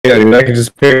Yeah, dude, I can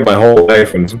just pick my whole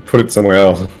life and put it somewhere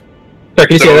else. Sorry, can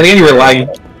you say that again? You were lagging.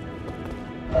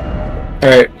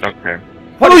 Alright. Okay.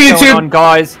 What is going on,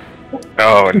 guys?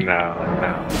 Oh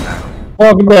no.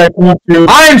 Welcome back, YouTube.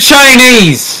 I'm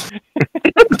Chinese!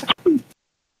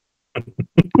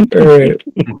 Alright.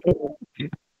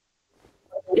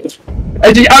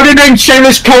 I'm doing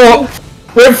Shameless Co-op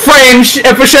with Frames,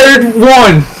 episode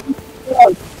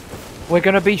 1. We're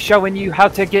gonna be showing you how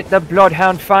to get the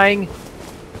Bloodhound Fang.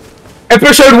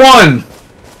 Episode 1!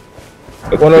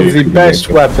 One of the best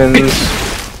weapons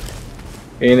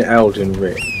in Elden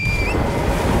Ring.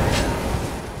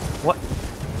 What?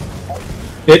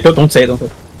 Don't say it, don't say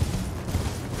it.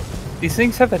 These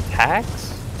things have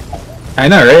attacks? I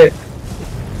know, right? I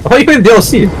thought you put in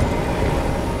DLC.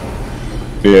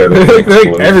 Yeah, They're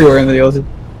like everywhere in the DLC.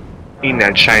 Eating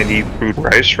that Chinese food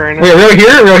rice right now. Wait, real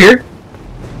here? Real here?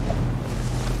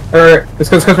 Alright, it's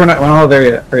because we're not there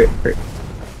yet. Right.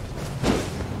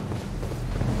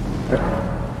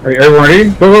 Alright, everyone ready?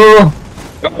 Go!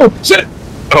 Oh, shit!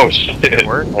 Oh shit.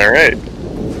 Alright. You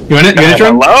want it? You want it,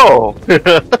 Tron? Hello!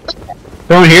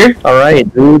 Someone here?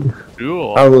 Alright, dude.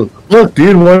 Cool. Oh, look,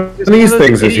 dude, one of these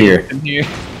things is here. Any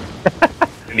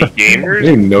I gamers?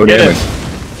 didn't know damage.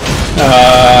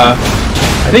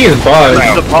 I think it's Buzz.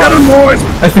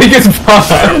 I think it's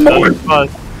Buzz.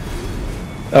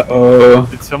 Uh-oh.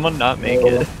 Did someone not make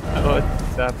it? Oh,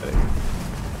 what's happening?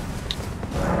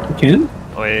 You can?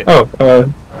 Wait. Oh,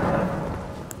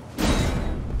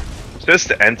 Just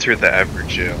to enter the Ever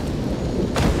Jail.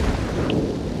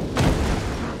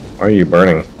 Why are you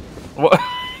burning? What?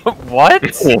 What?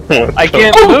 I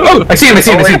can't oh, move! I see him, You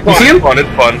see him? It's fun, it's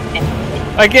fun.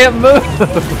 I can't move!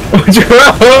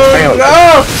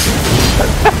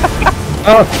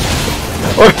 No!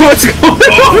 What's going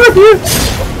on with you?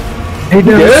 He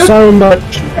does so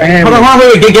much damage. Hold on,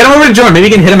 wait, get him over to Jordan. Maybe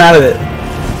you can hit him out of it.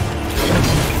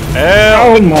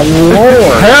 Help! Oh my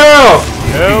lord! Help!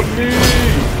 Help me!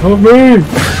 Help me!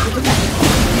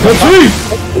 Help me!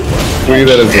 Look at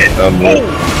that as a move.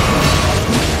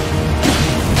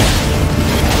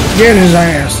 Get his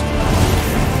ass!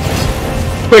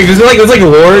 Wait, it's like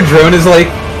lore. Drone is like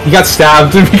he got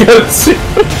stabbed because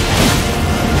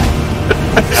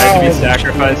I had to be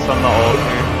sacrificed on the altar.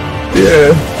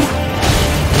 yeah.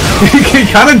 He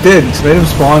kind of did. Just made him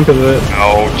spawn because of it.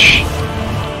 Ouch.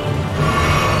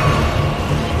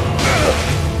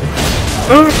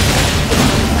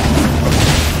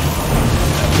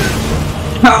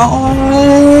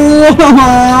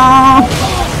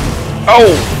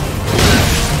 Oh!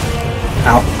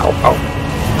 Ow.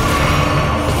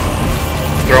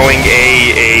 Throwing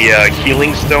a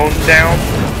healing stone down.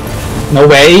 No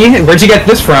way. Where'd you get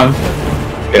this from?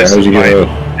 Yeah, how'd you get out?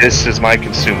 This is my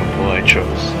consumable I chose.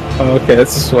 Oh, okay,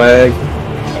 that's a swag.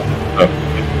 Oh.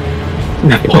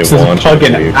 This is launch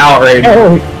fucking it, dude. outrage.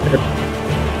 No,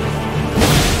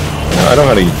 I know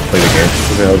how to play the game.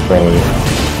 What the hell's wrong with you?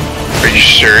 Are you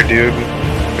sure, dude?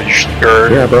 Are you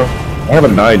sure? Yeah, bro. I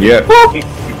haven't died yet.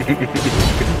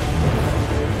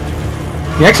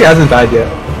 He actually hasn't died yet.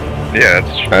 Yeah,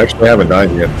 that's true. I actually haven't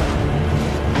died yet.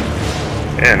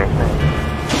 Yeah, no problem.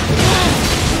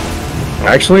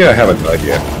 Actually, I haven't died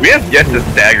yet. We have yet to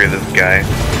stagger this guy.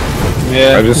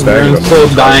 Yeah, I just staggered him. still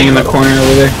dying in the corner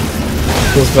over there.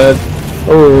 Feels bad.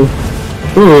 Ooh,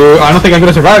 I don't think I'm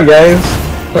gonna survive, guys.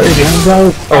 Oh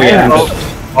yeah.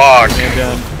 Fuck.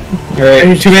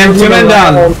 Alright, two men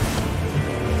down.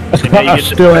 I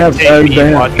still have no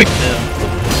damage.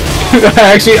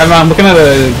 Actually, I'm looking at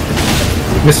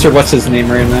Mr. What's his name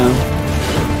right now.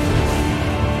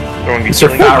 Throwing Mr.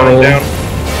 healing Farrell. stone down.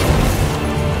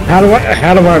 How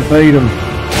do I beat him?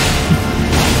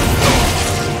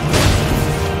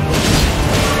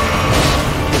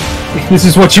 This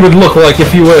is what you would look like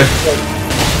if you were.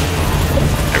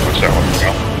 It was that one.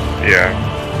 Yeah.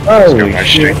 Oh My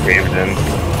shit! shit caved in.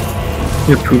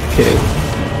 Your poop kid.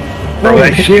 Bro,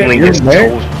 that shit, healing you're is so there?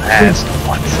 fast.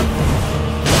 What?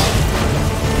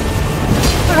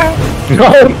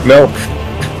 No.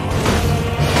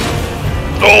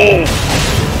 Oh!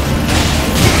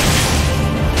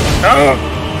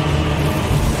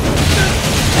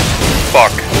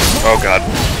 Fuck. Oh god.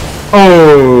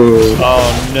 Oh. Oh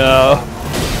no.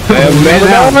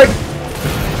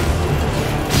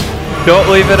 Don't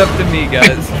leave it up to me,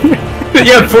 guys.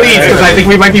 Yeah, please, because I think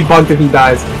we might be bugged if he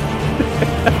dies.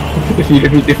 if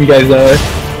you guys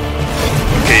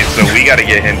Okay, so we gotta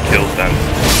get him killed then.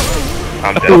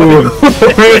 I'm dead. Ooh.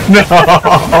 No.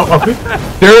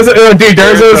 Dude,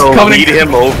 Durzo's So coming. lead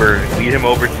him over. Lead him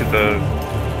over to the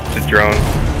drone.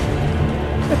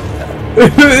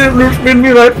 Spin me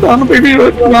right down, baby.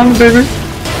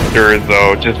 after it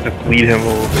though, just to lead him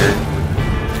over.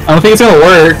 I don't think it's gonna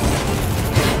work.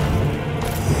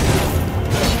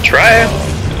 Try it.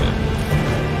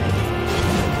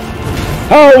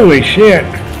 Holy shit!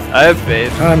 I have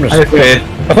faith. I'm I just have faith.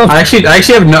 I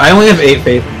actually have no. I only have 8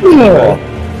 faith.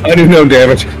 I do no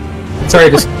damage. Sorry,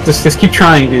 just keep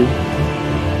trying, dude.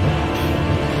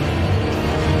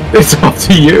 It's up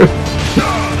to you.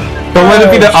 Don't let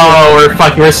it be the. Oh,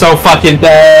 we're so fucking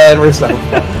dead. We're so.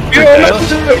 You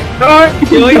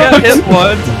only got hit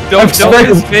once. Don't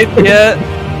lose faith yet.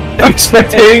 I'm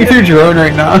spectating through drone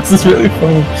right now. This is really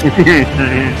fun.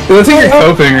 It looks like you're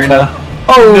coping right now.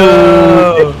 Oh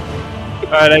No.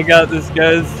 Alright, I got this,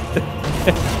 guys.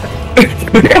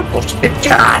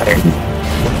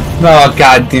 Oh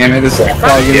god damn it! This is Yeah,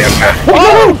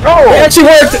 it actually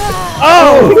worked.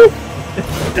 Oh!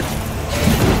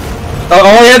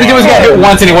 All he had to do was get hit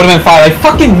once, and he would have been fine. I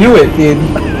fucking knew it, dude.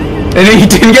 And then he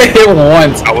didn't get hit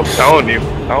once. I was telling you.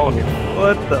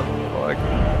 What the fuck?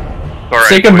 Alright.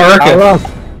 Take America.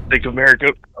 Take America.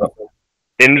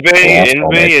 Inve,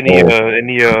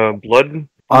 any blood?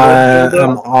 I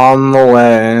am on the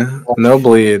way. No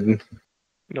bleed.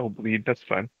 No bleed, that's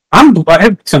fine. I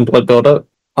have some blood buildup.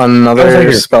 Another Sounds like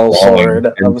you're spell sword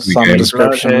falling of some into the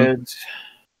description.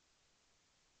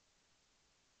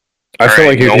 I feel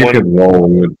Alright, like if no you one- could roll,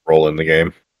 we would roll in the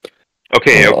game.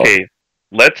 Okay, okay.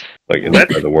 Let's Like in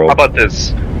Let's- the world. how about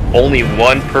this? Only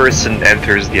one person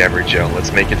enters the Averagel.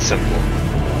 Let's make it simple.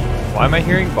 Why am I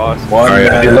hearing boss?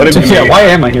 Alright, let it be. Yeah, why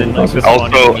am I here? Like this Also,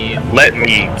 one me. let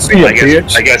me. See ya, I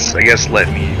bitch. guess let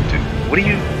me. Do, what do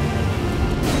you?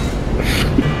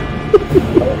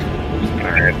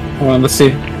 Alright. Hold on, let's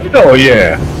see. Oh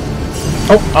yeah.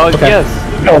 Oh, Okay.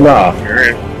 yes. Hell nah.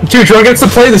 Alright. Dude, Joe gets to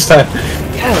play this time.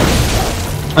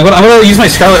 I'm gonna use my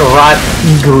Scarlet Rot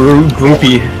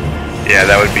groupie. Yeah,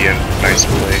 that would be a nice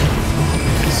play.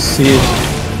 Let's see.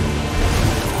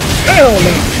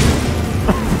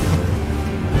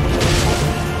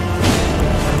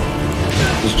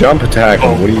 Just jump attack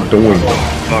him. What are you doing?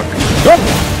 Fuck.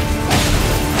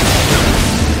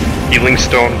 Healing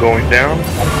stone going down.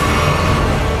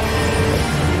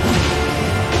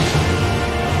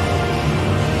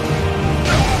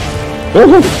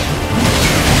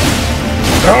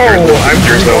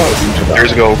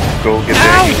 There's go get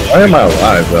that. Why am I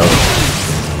alive though?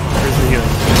 Where's the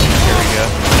healing? Here we go.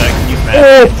 And I can use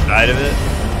magic inside of it.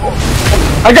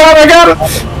 I got him!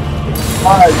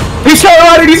 He's trying to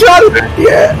run it!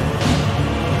 Yeah!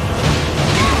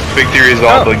 Victory is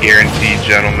all but guaranteed,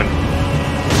 gentlemen.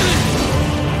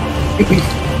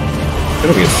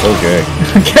 It'll be so gay.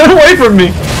 Get away from me!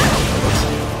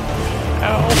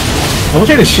 Ow. I wish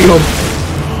I had a shield.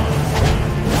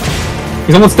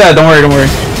 He's almost dead, don't worry.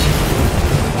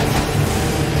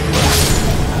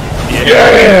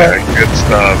 Yeah, good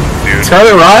stuff, dude.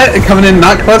 Scarlet Rot coming in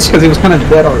not clutch because he was kind of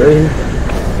dead already.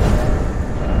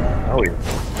 Oh,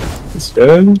 yeah. It's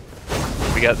good.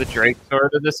 We got the Drake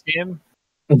sword of this game.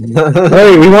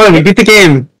 Hey, we won, we beat the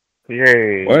game!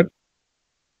 Yay. What?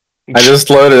 I just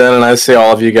loaded in and I see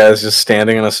all of you guys just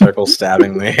standing in a circle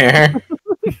stabbing the air.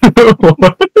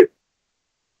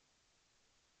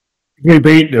 We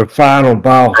beat the final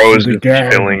boss. Bro of is the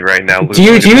game. feeling right now. Do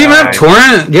you even have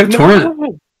Torrent? Do you have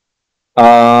Torrent?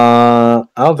 I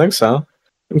don't think so.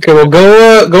 Okay, well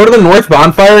go to the north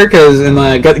bonfire because you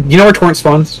know where Torrent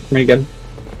spawns? Pretty good.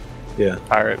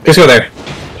 Pirate. Just go there.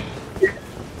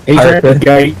 He's at the Alright.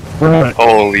 gate front.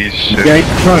 Holy shit. Gate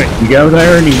front. You go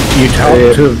there and you talk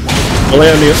Yeah. to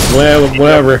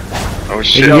whatever. Oh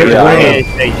shit. You get Yeah. away.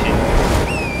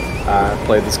 I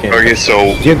played this game. Okay,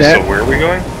 so Did that. so where are we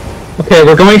going? Okay,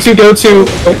 we're going to go to.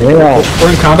 Yeah. We're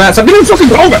in combat. Stop getting fucking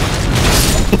combat!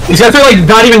 These guys are like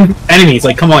not even enemies.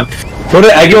 Like, come on. Go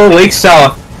to Aguilar Lake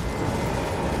South.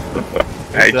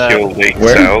 I that? killed Lake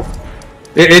Where? South.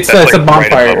 It's That's, it's a like, right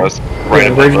bonfire. above us. Yeah, Right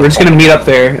above we're us. just gonna meet up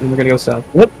there and we're gonna go south.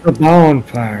 What's the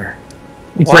bonfire?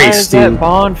 Why Great, is that Steve.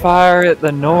 bonfire at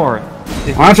the north?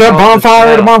 If Why is you that call it bonfire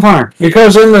at the south? bonfire?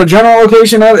 Because in the general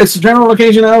location of it's the general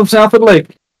location of Southwood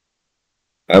Lake.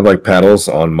 I have like paddles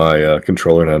on my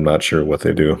controller and I'm not sure what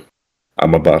they do.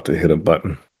 I'm about to hit a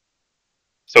button.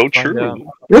 So Find true. out.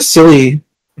 You're silly.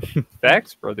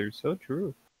 Facts, brothers. So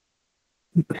true.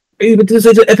 Hey, but this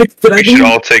is an epic We should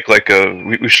all take like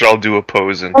we should all do a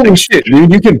pose and Holy shit, dude!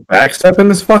 You can backstep in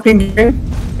this fucking game.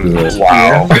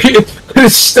 wow.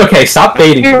 Okay, stop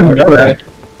baiting.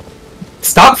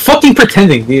 Stop fucking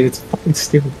pretending, dude. It's fucking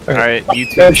stupid. Alright,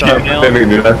 YouTube That's not thumbnail. pretending,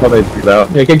 dude. I thought I'd do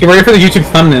that. Yeah, get ready for the YouTube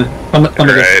thumbnail. Thumbnail.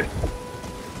 Alright.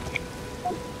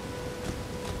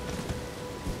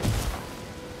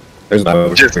 There's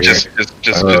no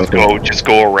Just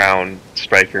go around,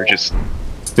 Striker. Just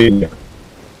Steve, feeding you.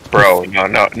 Bro,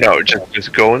 no.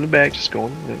 Just go in the back. Just go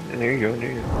in. There you go.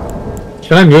 There you go.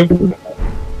 Should I move?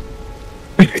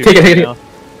 Take it. What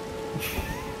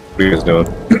are you guys doing?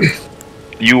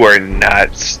 You are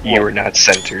not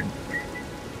centered.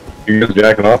 You guys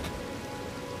jacking off?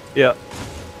 Yeah.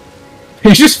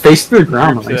 He's just facing the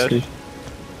ground. Group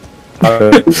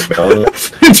It's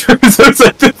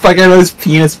like the fucking most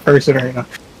penis person right now.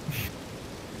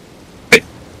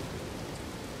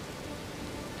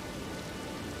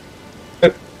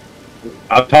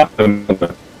 I'm talking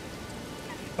about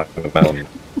the mountain.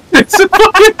 It's a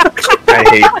fucking... I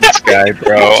hate this guy,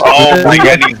 bro. Oh my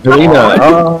god, he's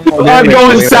I'm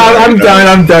going south. I'm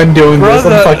done doing this.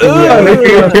 I'm fucking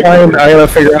I gotta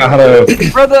figure out how to.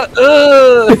 Brother,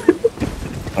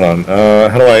 Hold on.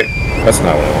 How do I? That's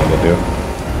not what I wanted to do.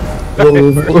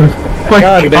 My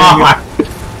God, God.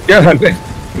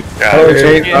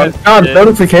 God. God,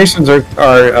 notifications are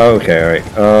okay. All right.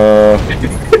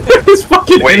 It's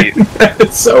fucking. Wait.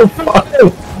 It's so fun.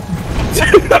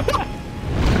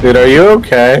 Dude, are you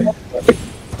okay?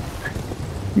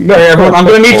 No, everyone, I'm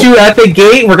gonna meet you at the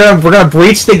gate. We're gonna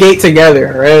breach the gate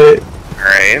together, right?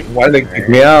 Alright. Why did they kick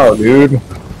me out, dude?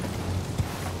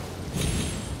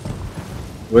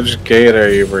 Which gate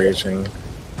are you breaching?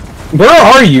 Where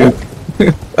are you?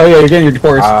 Oh yeah, you're getting your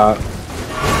horse.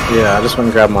 Yeah, I just went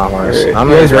and grabbed my horse. Alright, I'm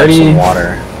you gonna guys grab ready? some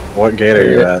water. What gate are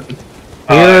you at?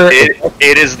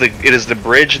 It is the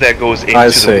bridge that goes into I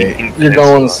the see. Weeping You're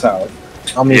going Peninsula.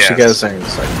 south. I'll meet you Yes. guys there in a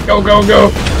second. Go.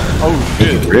 oh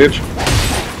shit. Bridge.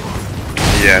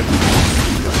 Yeah.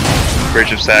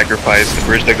 Bridge of Sacrifice, the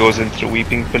bridge that goes into the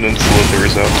Weeping Peninsula.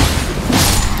 There's a.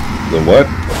 The what?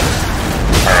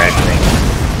 Alright.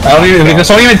 Just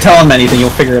don't even tell him anything. You'll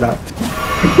figure it out.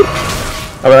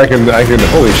 I mean, I can.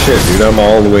 Holy shit, dude! I'm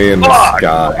all the way in the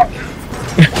sky.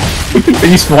 Are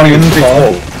you spawning in the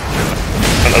fall?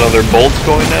 Another bolt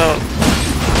going out.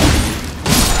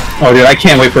 Oh dude, I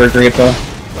can't wait for a grape though.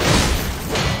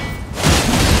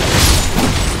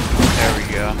 There we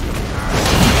go.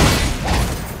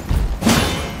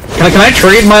 Can I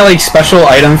trade my like special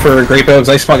item for a grape? Because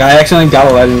I accidentally got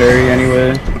a legendary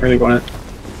anyway. I really want it.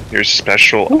 Your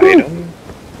special item.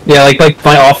 Yeah, like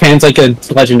my offhand's like a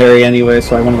legendary anyway,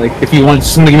 so I want to like if you want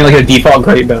something to give me like a default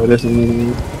grape bow, this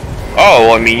is. Oh,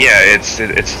 well, I mean, yeah,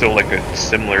 it's still like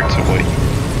similar to what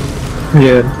you.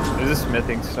 Yeah. There's a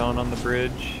smithing stone on the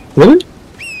bridge. Really?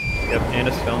 Yep, and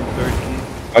a stone sword key.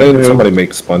 Why didn't somebody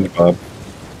make SpongeBob?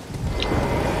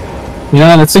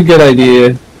 Yeah, that's a good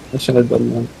idea. I should have done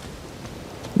that.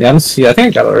 Yeah, I don't see. I think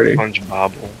I got it already.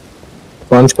 SpongeBob.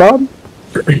 SpongeBob?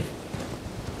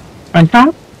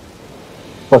 SpongeBob?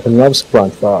 Fucking love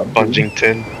SpongeBob.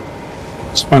 Spongington.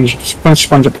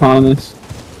 Spongeopotamus.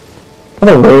 What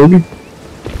a rogue.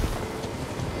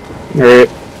 Alright.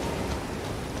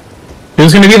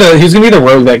 Who's gonna be the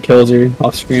rogue that kills you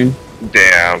off screen?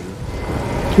 Damn.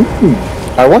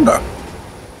 I wonder.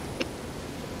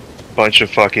 Bunch of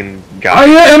fucking I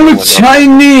guys. am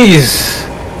Chinese!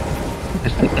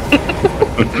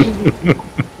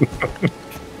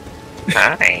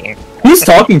 Hi. Who's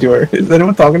talking to her? Is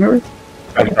anyone talking to her?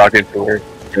 I'm talking to her.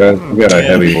 We got a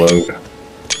heavy load.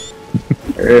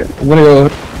 Alright, I'm gonna go.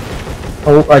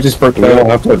 Oh, I just broke We don't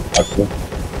that. have to talk to them.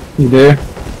 You do?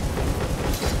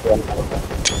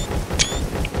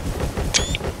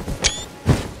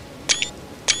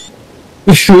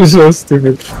 She was so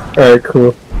stupid. Alright,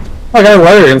 cool. Oh, I got a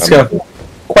letter. Let's go.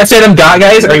 Quest item got,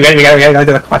 guys? Or we gotta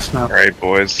do the quest now. Alright,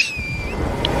 boys.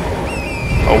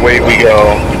 Away we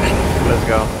go. Let's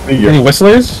go. Any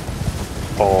whistlers?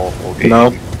 Oh, okay. No.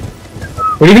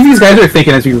 What do you think these guys are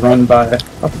thinking as we run by?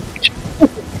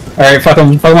 Alright, fuck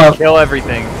them up. Kill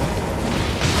everything.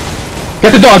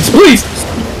 Get the dogs, please!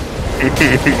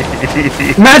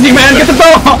 Magic Man, get the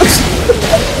dogs!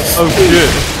 Oh shit.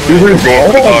 There's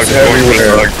Dogs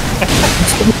everywhere. dogs.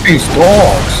 Get these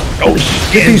dogs. Oh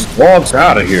Get shit. these dogs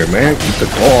out of here, man. Keep the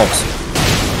dogs.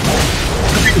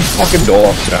 Get these fucking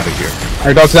dogs out of here.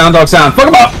 Alright, dogs down, dogs down. Fuck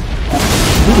them up!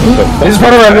 This is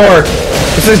part of our war.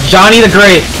 This is Johnny the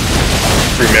Great.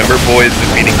 Remember, boys,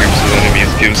 defeating groups of enemies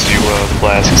gives you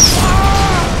flasks.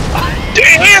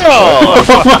 Damn! Oh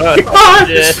my god!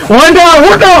 One down!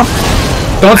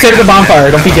 Don't save the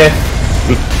bonfire, don't be gay.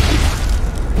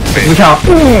 Doesn't count.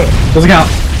 Doesn't count.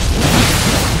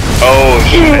 Oh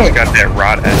shit, I just got that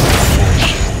rot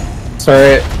ass.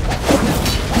 Sorry.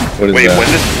 What is Wait, that?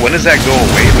 when does that go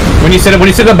away though? When you sit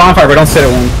at the bonfire, but don't sit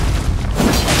at one.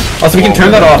 Also, we can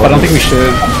turn that off. I don't think we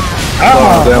should.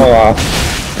 Oh,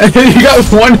 You got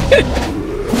one hit.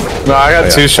 No, I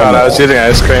got two shot. I was eating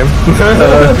ice cream.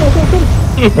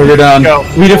 We're done.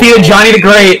 We defeated Johnny the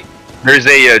Great. There's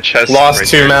a chest. Lost right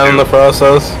 2 there, men in too. the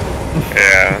process.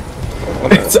 Yeah.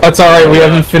 It's alright, we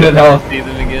have infinite health. See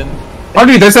them again. Oh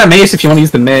dude, there's that mace if you want to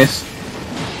use the mace.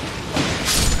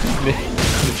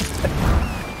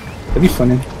 That'd be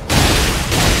funny.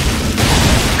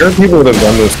 There are people that have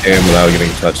done this game without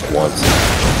getting touched once.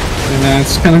 And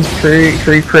it's kind of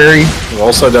prairie. We've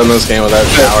also done this game without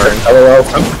showering. LOL,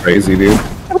 I'm crazy, dude.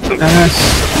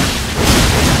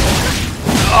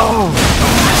 Oh,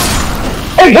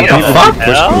 what the fuck? Push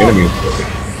the enemy.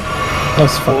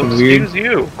 That's fucking weird. Excuse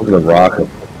you. Look at the rocket.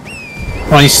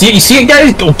 Come on, you see it,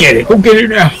 guys? Go get it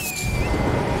now.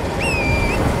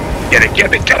 Get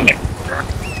it.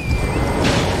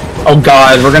 Oh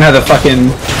god, we're gonna have to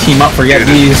fucking team up for get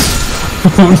these.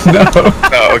 Oh no.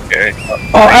 Oh, okay.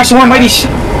 Oh, actually, one mighty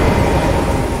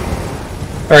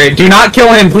Alright, do not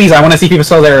kill him, please. I want to see people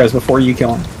sell their arrows before you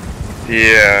kill him.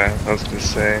 Yeah, I was gonna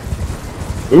say.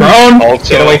 Rone, Also,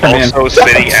 get away from him.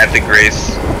 sitting at the Grace.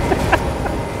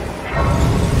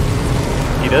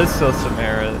 He does sell some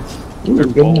arrows. They're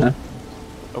good enough.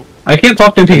 I can't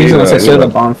talk to NPCs unless I sit at the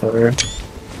bonfire.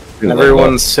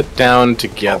 Everyone sit down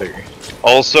together.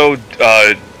 Also,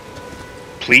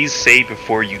 please say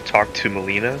before you talk to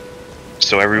Melina,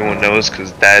 so everyone knows,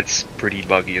 because that's pretty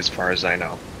buggy as far as I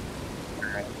know.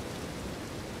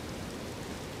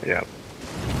 Yeah.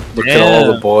 Look at all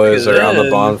the Damn, boys look at around the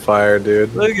this. bonfire,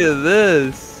 dude. Look at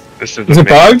this. This Is it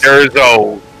bugs? There's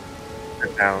down.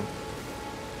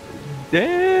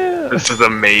 Damn. This is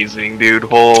amazing, dude.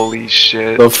 Holy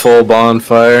shit. The full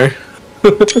bonfire.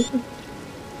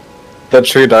 The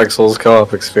true Dark Souls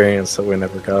co-op experience that we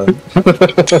never got.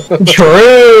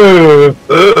 True!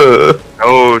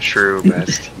 Oh, true,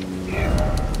 bestie.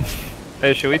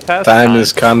 Hey, should we pass Time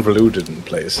is convoluted in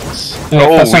places.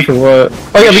 Oh, that's not for what?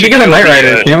 Oh yeah, we can get a Night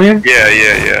Rider, can't we?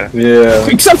 Yeah. Yeah.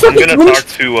 Except for I'm gonna talk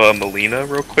to Melina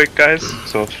real quick, guys.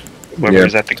 So if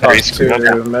whoever's at the Talk Grace to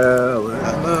can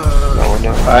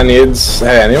I needs.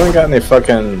 Hey, anyone got any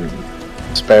fucking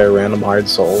spare random hard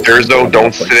souls? Durzo,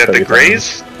 don't sit at the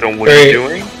Grace. Don't what are you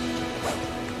doing?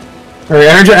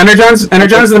 Alright, Energon's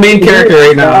the main character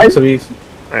right now, so he's...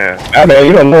 Yeah. Ah, man,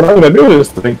 you don't know what I'm gonna do with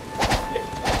this thing.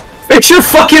 Fix your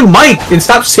fucking mic and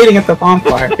stop sitting at the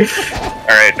bonfire.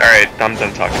 Alright, I'm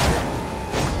done talking.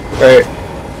 Alright.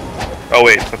 Oh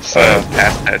wait, let's pass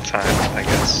that time, I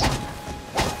guess.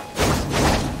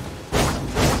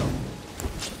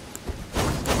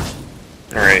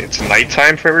 Alright, it's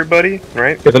nighttime for everybody,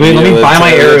 right? Okay, let me buy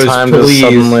my arrows, time please. just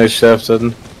suddenly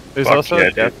shifted. There's Fuck also yeah,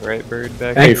 a death right bird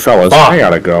back Hey, here. fellas, I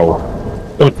gotta go.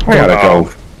 I gotta go.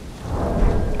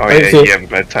 Oh yeah, you have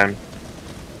bedtime.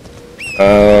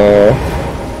 Yeah.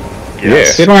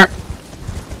 Yes. Good work.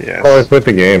 Yes. Oh, I quit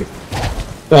the game.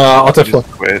 I'll touch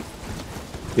Just quit.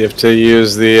 You have to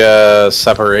use the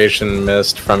separation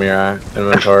mist from your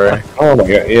inventory. Oh my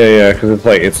god, yeah, because it's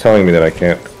like, it's telling me that I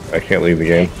can't leave the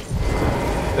game.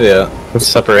 Yeah,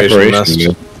 separation mist.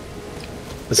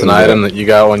 It's an item that you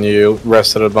got when you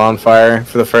rested at a bonfire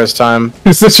for the first time.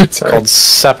 Is this your It's called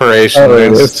separation Oh,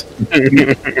 it mist.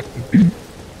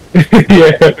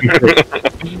 Yeah.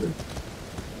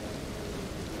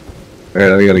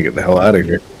 Alright, I gotta get the hell out of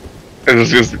here.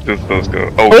 Let's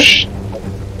go. Oh, shh.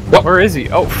 Where is he?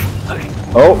 Oh,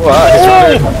 Oh, wow,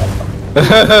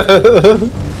 he's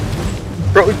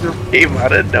Bro, you came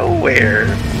out of nowhere.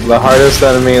 the hardest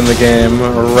enemy in the game,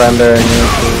 rendering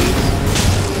it.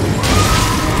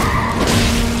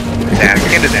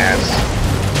 Get his ass.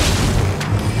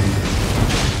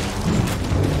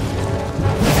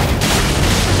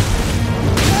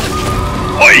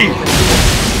 Oi!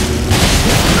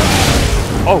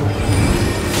 oh.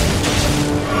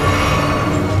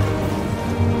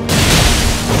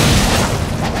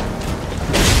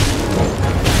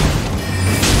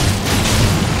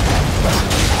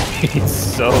 He's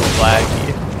so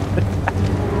laggy.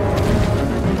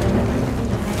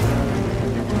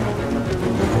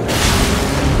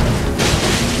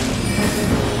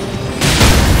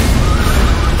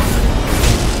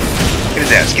 Get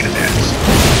his ass.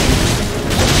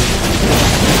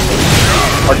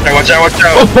 Watch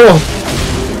out.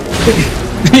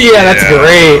 Yeah, that's Yeah.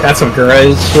 great. That's some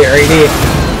great shit right here.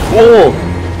 Oh!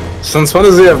 Since when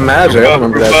does he have magic? I don't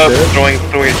remember that shit. Throwing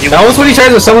healing. That was when he tries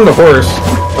to summon the horse.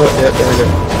 Oh, yeah, there we go.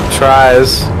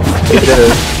 Tries. He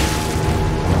did.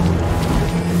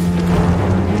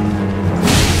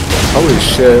 Holy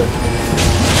shit.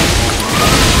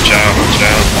 Watch out.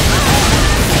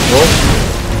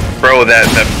 Bro, that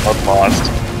blood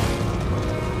lost.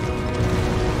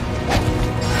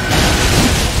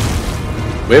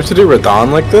 We have to do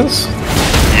Radon like this?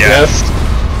 Yes.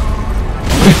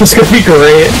 It's gonna be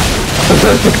great.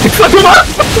 Come on!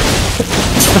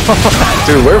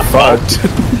 Dude, we're fucked.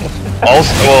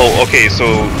 Also, well, okay, so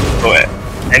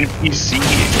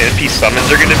NP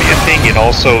summons are gonna be a thing, and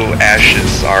also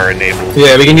ashes are enabled.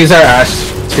 Yeah, we can use our ash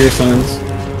tier summons.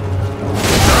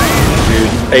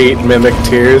 Dude, 8 mimic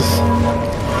tears.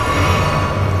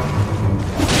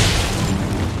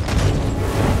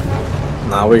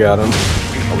 Nah, we got him.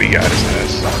 Oh, we got his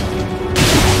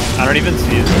ass. I don't even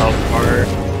see his health bar.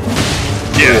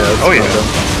 Yeah. Oh yeah.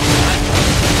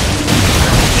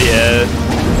 Yeah.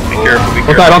 Be careful. Be Don't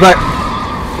careful. die, don't die.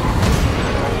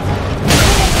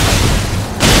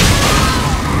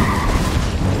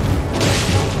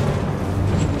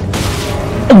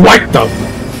 What the?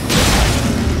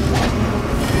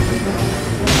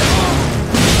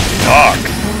 Fuck.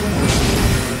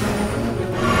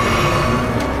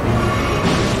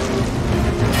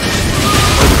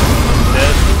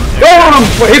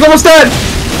 Oh, he's almost dead.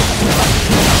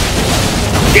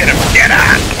 Get him! Get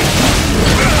him!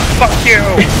 Fuck you!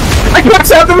 I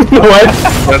got out the what?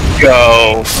 Let's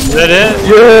go. Is that it?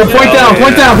 Yeah, point down,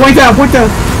 point down, point down, point down.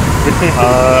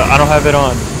 I don't have it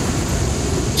on.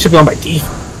 Should be on by D.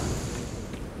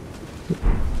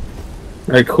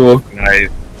 Alright, cool. Nice.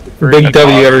 Big That's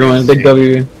W, awesome. everyone. Big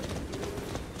W.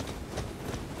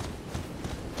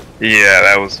 Yeah,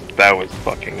 that was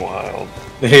fucking wild.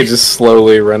 He just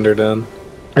slowly rendered in.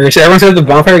 Alright, so everyone said at the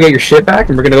bonfire, get your shit back,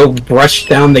 and we're gonna go brush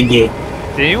down the gate.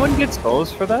 Did anyone get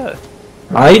skulls for that?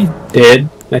 I did,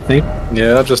 I think.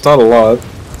 Yeah, just not a lot.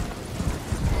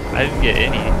 I didn't get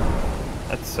any.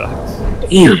 That sucks.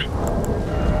 Damn.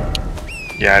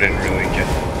 Yeah, I didn't really get.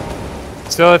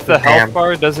 So if the Damn. health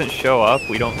bar doesn't show up,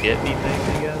 we don't get anything,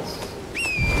 I guess?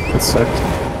 That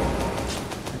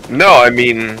sucked. No, I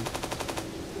mean,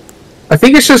 I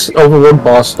think it's just overworld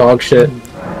boss dog shit.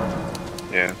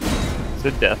 yeah.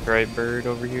 There's a deathrite bird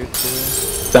over here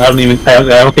too. I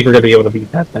don't think we're gonna be able to beat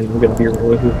that thing. We're gonna be real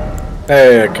with it.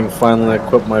 Hey, I can finally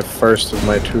equip my first of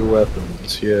my 2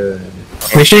 weapons. Yeah.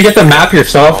 Make sure you get the map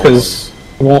yourself, because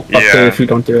it won't update Yeah. if you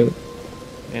don't do it.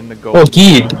 And the gold. Oh,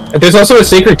 Geed. There's also a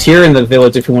sacred tier in the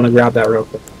village if you want to grab that real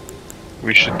quick.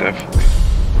 We should definitely.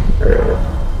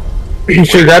 You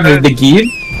should grab the Geed.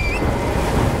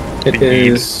 It The Geed.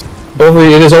 is over.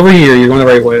 It is over here. You're going the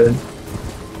right way.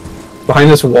 Behind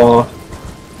this wall.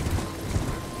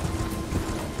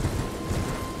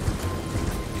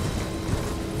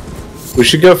 We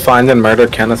should go find and murder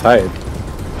Kenneth Hyde.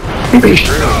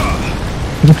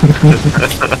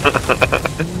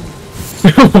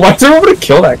 Why does everyone want to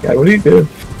kill that guy? What do you do?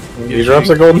 He drops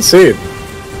a golden seed.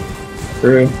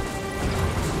 True.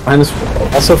 Behind this wall.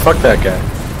 Also, fuck that guy.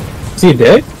 Is he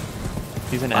dead?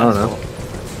 He's an I don't asshole. know.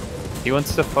 He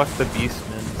wants to fuck the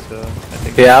beastman, so I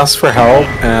think He asked for help,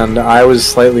 and I was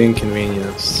slightly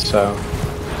inconvenienced, so...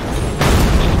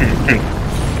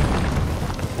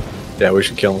 Yeah, we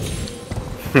should kill him.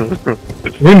 Are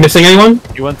we missing anyone?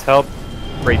 he wants help.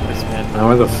 Break this man. Now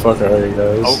where the fuck are you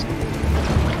guys? Oh.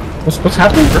 What's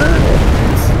happening?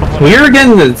 We're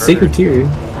getting the sacred tier.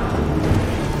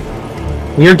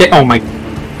 We're getting. Oh my.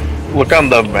 Look on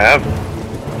the map.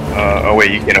 Oh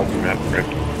wait, you can't open the map. Right?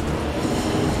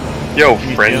 Yo, Do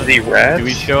we frenzy show- rats. Do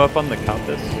we show up on the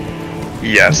compass?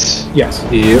 Yes. Yes.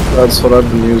 Yep, that's what I've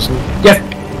been using. Yes.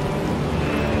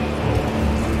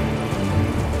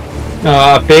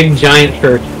 Big giant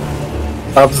church.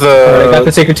 Up Alright, I got the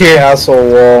the sacred tier. castle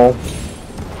wall.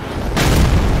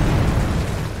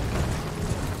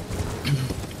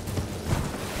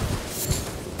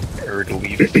 Bird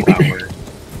leaf flower.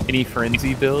 Any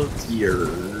frenzy builds?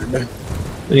 Yerd.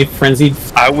 Any frenzied.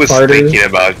 I was Farters. thinking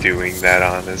about doing that,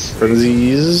 honestly.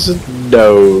 Frenzies,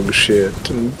 dog shit,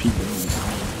 and people.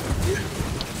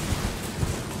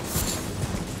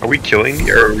 Are we killing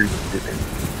the or are we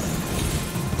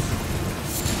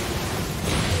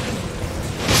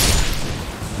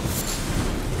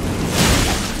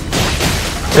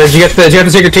Did you get the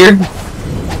sacred tier?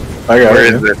 I got Where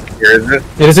it. is it? Where is it?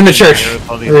 It is in the church. Yeah, with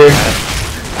all these Over here. rats.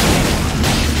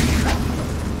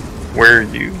 Where are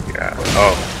you? Yeah.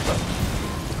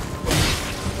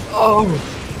 Oh.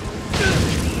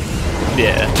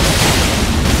 Yeah.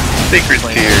 Sacred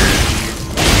tier.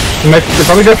 You might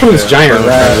probably go from this giant Frenzy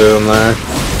rat. in there.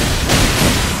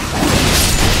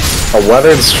 A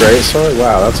weathered straight sword?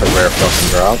 Wow, that's a rare fucking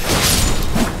drop.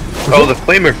 Oh, the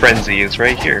flame of frenzy is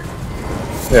right here.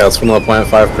 Yeah, it's one of the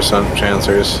 0.5%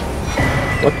 chancers.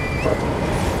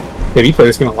 Yeah, you play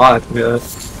this game a lot. Yeah.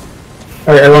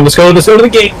 Alright, everyone, let's go to the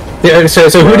gate. Yeah, so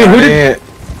who did?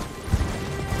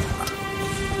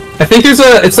 I think there's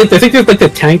a. It's like I think there's like the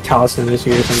tank talisman is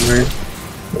here somewhere.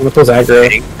 With those aggro.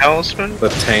 Tank talisman? The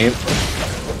taint.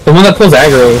 The one that pulls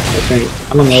aggro, I think.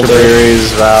 I don't know.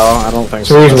 Shibiri's Vow. I don't think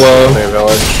so. Shibiri's Woe.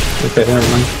 Village. Okay, never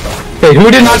mind. Okay,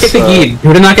 who did not get the Geed?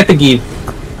 Who did not get the Geed?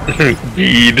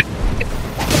 Geed.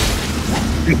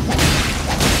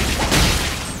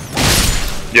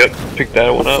 Yep, pick that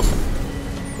one up.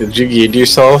 Did you Geed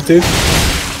yourself, dude?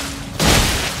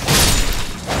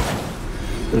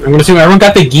 I'm gonna assume everyone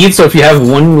got the Geed, so if you have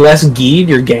one less Geed,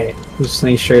 you're gay. Just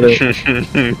saying straight up.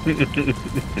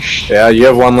 Yeah, you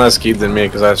have one less Geed than me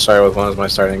because I started with one as my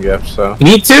starting gift, so.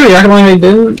 Me too, you're acting like I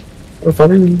didn't.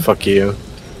 Fuck you.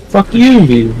 Fuck you,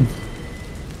 dude.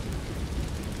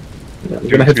 Yeah, I'm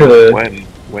gonna head to the.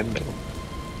 When though?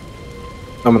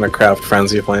 I'm gonna craft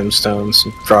Frenzy Flame Stones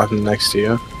and drop them next to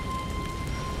you.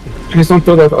 Please don't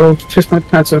throw that. Oh, just my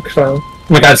pants up, Kyle. Oh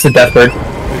my god, it's the Deathbird.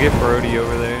 We get Brody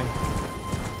over there.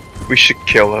 We should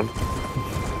kill him.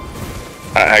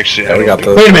 Actually, Yeah, I we don't got think-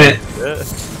 those. Wait a minute. Yeah.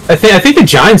 I think the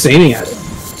Giant's aiming at it.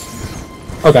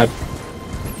 Oh god. I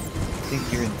think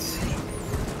you're insane.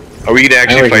 Are we gonna I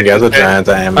actually think we fight can get the this guy? giant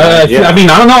aim. I mean,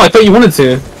 I don't know. I thought you wanted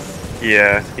to.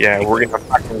 Yeah, we're gonna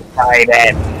fucking fight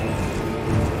it.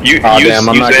 You Aw, use, damn,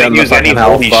 I'm use, not any, getting the use any fucking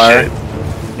holy hellfire.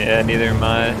 shit. Yeah, neither am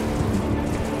I.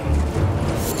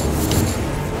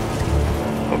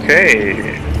 Okay.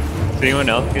 Is anyone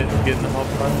else getting the help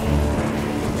bar?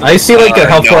 I see like a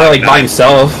health no, bar I'm like not. by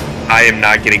himself. I am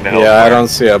not getting the help. Yeah, I bar. don't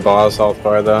see a boss health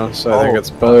bar though, so I think it's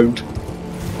bugged.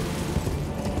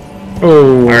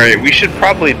 Oh. Alright, we should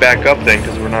probably back up then,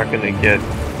 because we're not gonna get.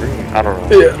 I don't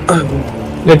know.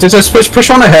 Yeah, just push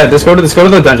on ahead. Just go to the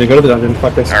dungeon. Go to the dungeon.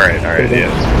 Fuck this. Alright, yeah.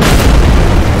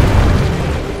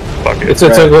 Fuck it. It's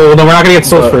well, no, we're not gonna get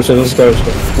souls first. So let's go.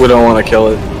 We don't want to kill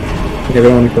it Okay, we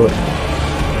don't want to kill it.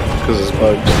 because it's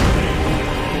bugged.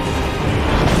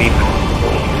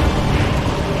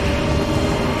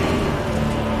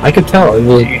 I could tell. It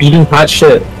was eating hot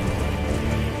shit.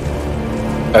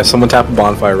 Someone tap a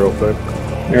bonfire real quick.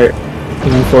 Alright,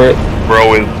 going for it.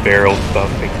 Bro is barrel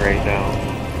thumping right now.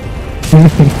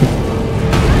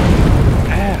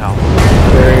 Ow.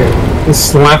 Alright.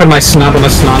 Just slapping my snot on the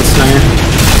snot snare.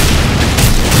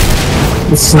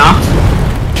 It's snopped.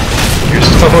 You're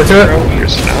Go forward to it. bro. You're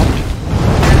snout.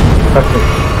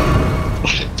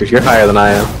 You're higher than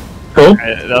I am. Cool.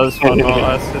 Alright, that was fun while it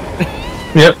lasted.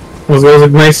 Yep. Was a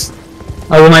nice.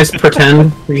 That was a nice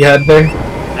pretend we had there.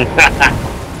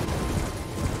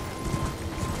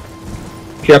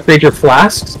 Did you upgrade your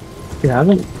flasks? You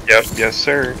haven't. Yep, yes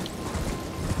sir.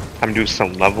 I'm doing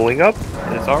some leveling up.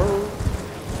 It's our.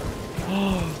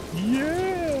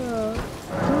 Yeah.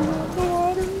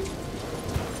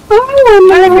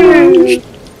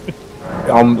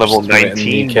 I'm Level just gonna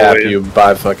 19, kneecap boys. you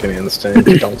by fucking instinct.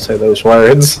 Don't say those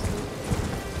words.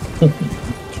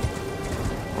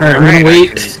 Alright, I'm gonna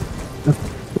wait.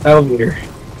 Elevator.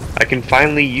 I can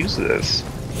finally use this.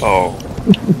 Oh.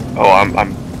 I'm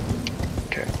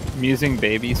okay. I'm using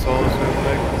baby souls real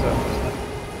quick. Is that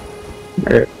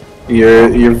Alright.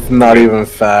 You're not even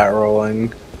fat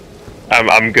rolling.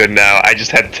 I'm good now. I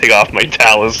just had to take off my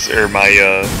talus or my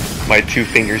my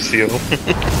 2-finger seal.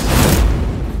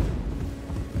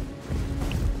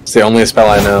 It's the only spell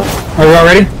I know. Are we all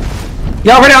ready?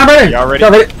 Y'all ready? I'm ready. Y'all ready?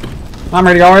 Y'all ready? I'm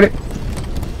ready. Y'all ready?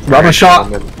 Rob my shot.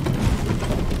 We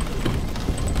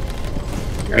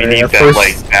need that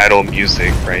like battle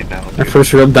music right now. Our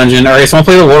first real dungeon. Alright, someone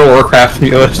play the World of Warcraft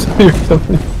music or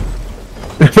something.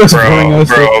 Bro.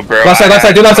 Left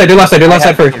side, do left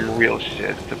side first. Some real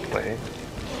shit to play.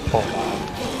 Hold on.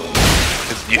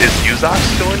 Is Yuzak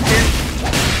still in here?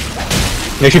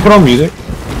 Make sure you put on music.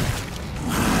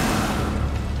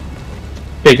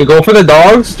 Okay, you go for the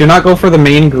dogs, do not go for the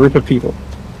main group of people.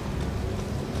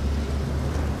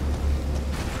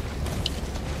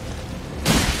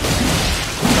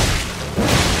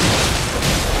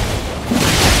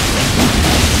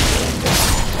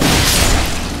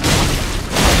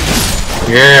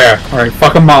 Yeah, alright,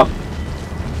 fuck them up.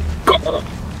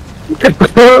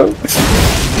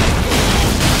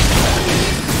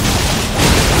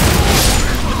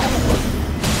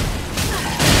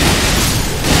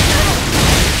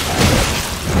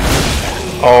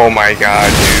 Oh my god,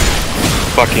 dude.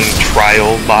 Fucking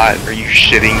trial bot, are you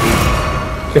shitting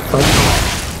me? Get fucked.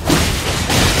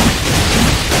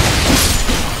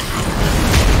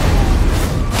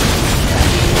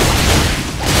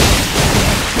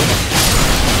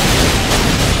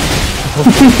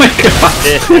 Oh my god.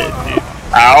 dude?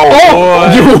 Ow!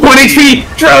 Oh! You 1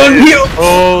 HP! Drone heal!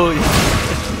 Oh,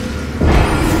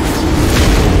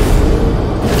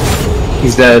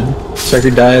 He's dead.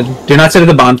 Striker died. Do not sit at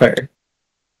the bonfire.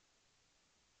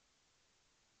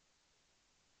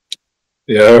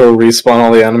 Yeah, respawn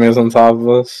all the enemies on top of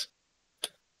us.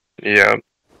 Yeah.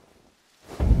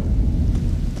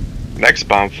 Next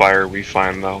bonfire we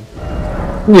find though.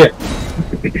 Yeah.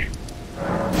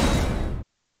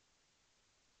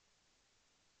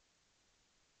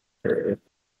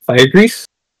 Fire grease?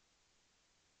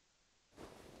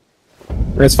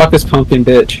 Let's fuck this pumpkin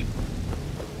bitch.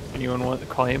 Anyone want the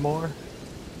claymore?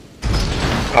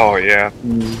 Oh yeah.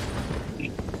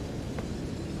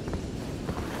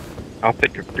 I'll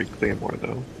take a free claymore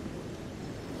though.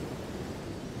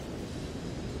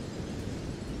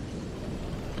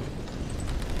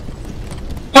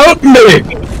 Help me!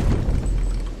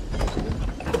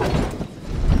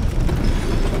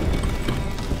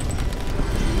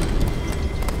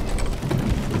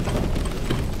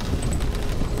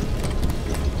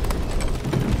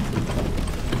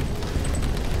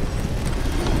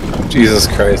 Jesus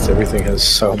Christ, everything has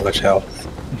so much health.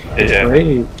 Yeah.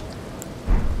 Great.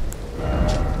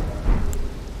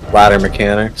 Ladder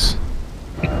mechanics.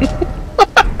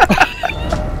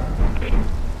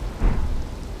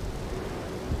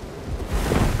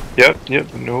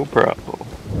 Yep, no problem.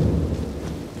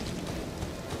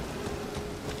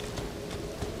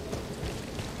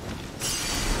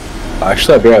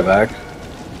 Actually, I'll be right back.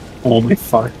 Oh my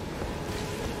fuck.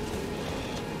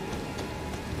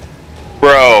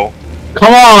 Bro.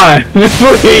 Come on!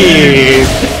 Please!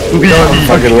 I'm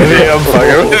fucking with you. I'm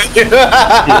fucking with you.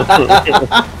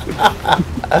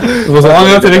 It was long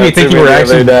enough to make me think you were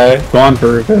actually gone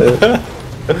for a bit.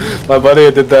 My buddy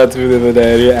did that to me the other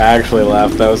day and he actually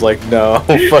laughed. I was like, no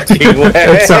fucking way.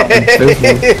 It's something.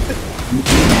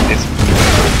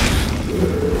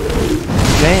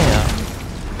 Damn.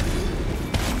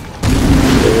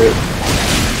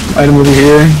 Item over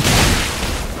here.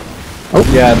 Oh,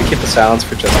 yeah, to keep the silence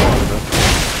for just a moment.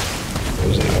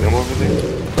 There's an item over there.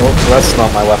 Oh, that's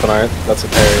not my weapon art. That's a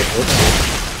parry. Whoops.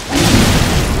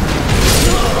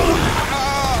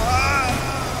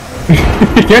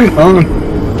 You're own.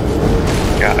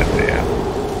 God damn.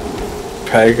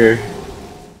 Tiger.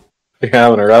 You're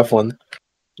having a rough one.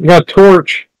 You got a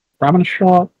torch. Ramen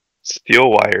shop.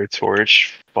 Steel wire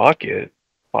torch. Fuck it.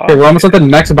 Fuck Okay, we're almost at the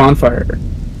next bonfire.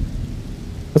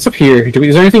 What's up here? Is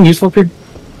there anything useful up here?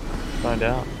 Find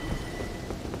out.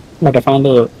 Like I found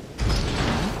a...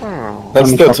 Oh.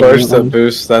 That's I'm the fucking torch with that them.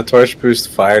 boosts. That torch boosts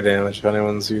fire damage if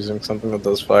anyone's using something that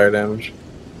does fire damage.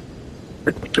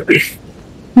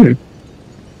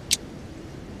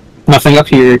 Nothing up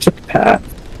here except the path.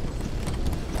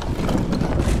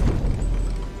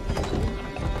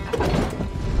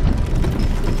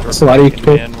 That's a lot of you can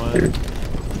put Man, what? here.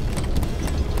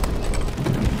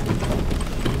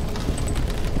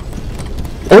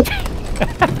 Oh!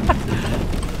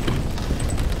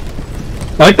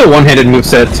 I like the one-handed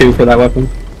moveset too for that weapon.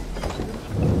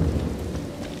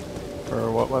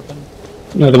 Or what weapon?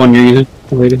 No, the one you're using.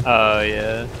 The lady. Oh,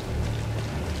 yeah.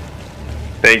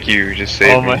 Thank you, just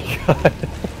saved Oh me. my god.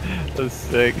 That's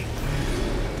sick.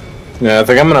 Yeah, I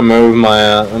think I'm gonna move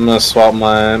my. I'm gonna swap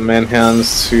my main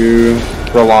hands to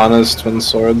Rolana's twin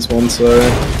swords once I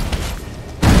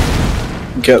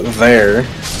get there.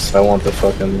 So I want the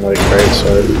fucking like great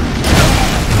sword.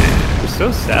 They're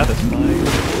so satisfying.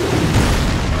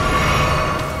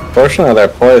 Fortunately, their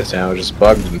poise damage is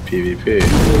bugged in PvP.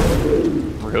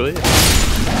 Really?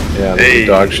 Yeah, they Hey. do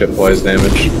dog shit poise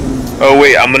damage. Oh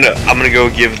wait, I'm gonna go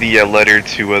give the letter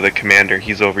to the commander.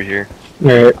 He's over here.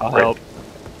 Alright. I'll help.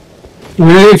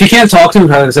 If you can't talk to him,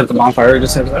 probably set the bonfire.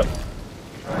 Just have that.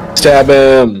 Stab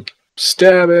him!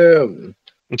 Stab him!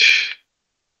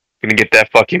 Gonna get that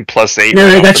fucking +8. No,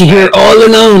 I got you here all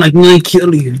alone. I can only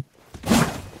kill you.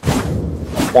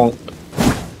 Bonk.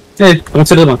 Hey, don't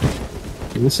sit at the bonfire.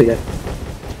 Let's see it.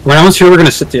 We're almost sure we're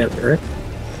gonna sit together, right?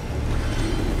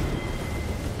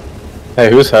 Hey,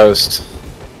 who's host?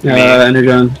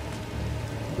 Energon.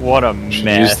 What a Should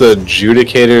mess. use the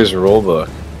Judicator's rulebook.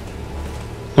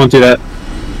 Don't do that.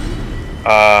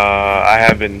 I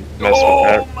haven't messed with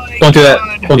that. Don't do that.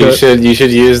 Don't do You it.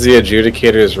 should use the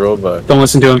Adjudicator's rulebook. Don't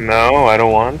listen to him. No, I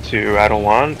don't want to. I don't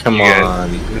want to. Come You guys-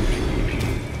 on.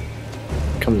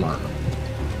 Come on.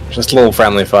 Just a little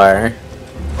friendly fire.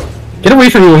 Get away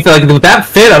from me with that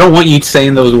fit. I don't want you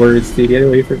saying those words, dude. Get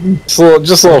away from me. Just a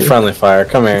little friendly fire.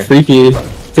 Come here. Freaky.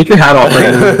 Take your hat off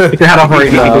right now. Take your hat off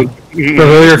right now, dude.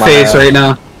 Reveal your My face hat. right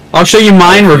now. I'll show you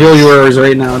mine. Reveal yours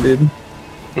right now, dude.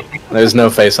 There's no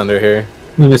face under here.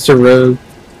 Mr. Rogue.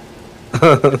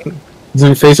 There's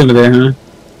no face under there, huh?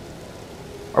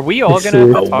 Are we all Let's gonna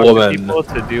see. have to A talk woman. to people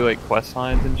to do like quest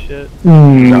lines and shit?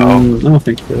 No. I don't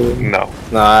think so. No.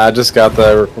 Nah, I just got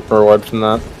the reward from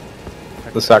that.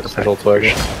 The sacrificial torch.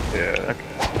 Yeah.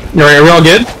 Alright, are we all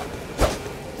good?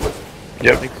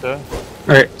 I think so.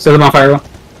 Alright, set them on fire.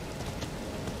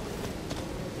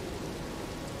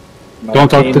 Don't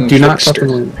talk to. Do not talk to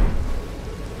Melania.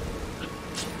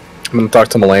 I'm gonna talk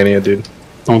to Melania, dude.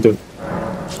 Don't do it.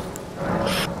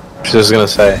 She's just gonna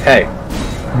say, "Hey,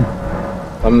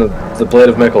 I'm the Blade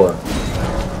of Mikola."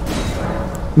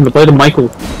 I'm the Blade of Michael.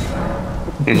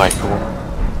 Michael.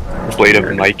 Blade of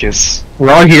Micus.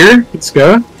 We're all here. Let's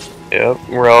go. Yep,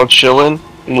 we're all chilling.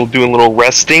 We'll do a little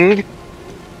resting.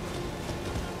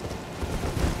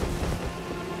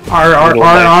 R. I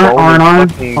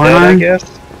guess.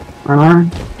 R.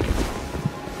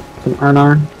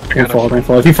 Don't fall. Don't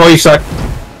fall. If you fall, you suck.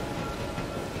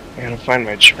 I gotta find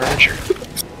my charger.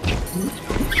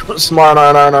 Smart,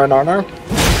 no.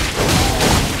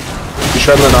 You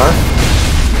shredding an R?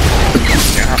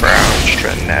 Yeah, bro, I'm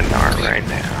shredding that arm right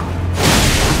now.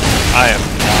 I am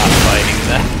not fighting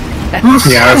that.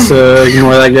 Yeah, let's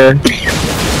ignore that guy.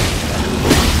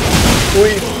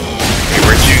 Hey,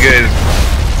 where'd you guys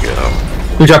go?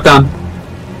 We dropped down.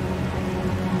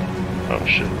 Oh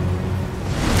shit.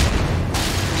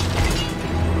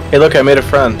 Hey, look, I made a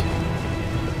friend.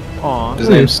 Aw. His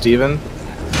name's Steven.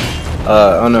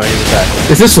 Oh no, he's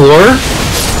attacked. Is this lore?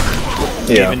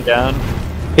 Yeah. Even down.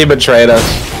 He betrayed us.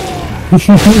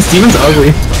 Steven's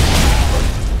ugly.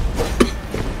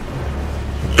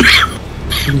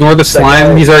 Ignore the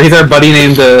slime. He's our buddy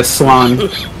named Slan.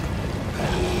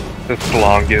 The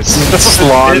longest.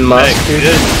 Slan Good musk. shit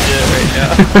right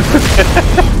now.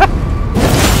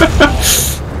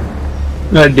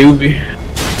 That doobie.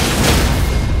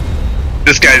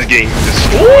 This guy's getting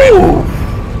destroyed.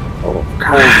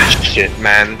 Holy shit,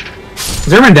 man. Is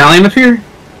there a medallion up here?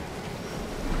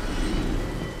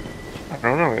 I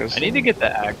don't know. I need to get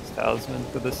the axe talisman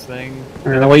for this thing.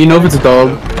 Alright, I'll let you know if it's a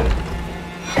dog.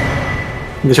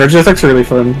 The charger effects are really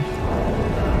fun.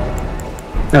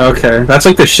 Oh, okay, that's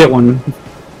like the shit one.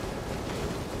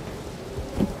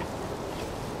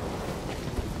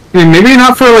 I mean, maybe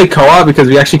not for like co-op because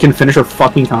we actually can finish a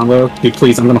fucking combo. Dude,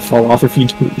 please, I'm gonna fall off if you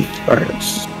do.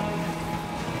 Alright.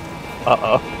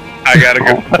 Uh-oh. I gotta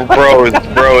go,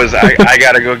 bros. I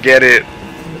gotta go get it.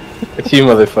 You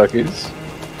motherfuckers.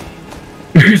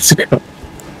 Let's go.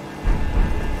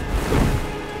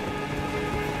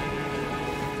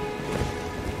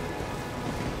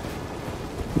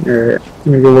 Alright,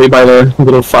 I'm gonna go wait by the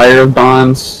little fire of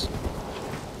bonds.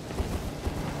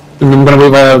 And I'm gonna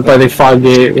wait by the fog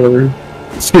gate where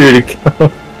it's here to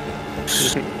go.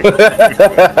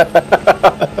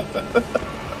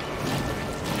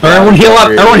 Alright, everyone heal up!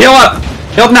 Everyone heal up!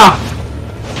 Heal up now!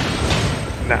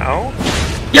 Now?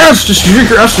 Yes! Just drink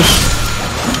your Estus!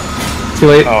 Too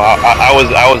late. Oh, I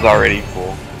was already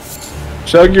full.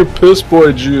 Chug your piss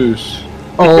boy juice.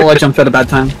 Oh, I jumped at a bad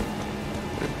time.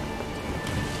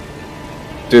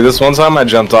 Dude, this one time I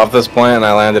jumped off this plant and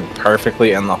I landed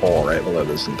perfectly in the hole right below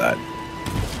this and died.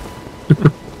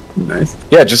 Nice.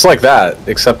 Yeah, just like that,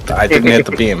 except I didn't hit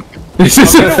the beam. This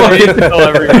is fucking...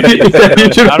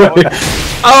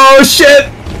 Oh shit!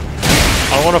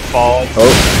 I don't want to fall.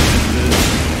 Oh.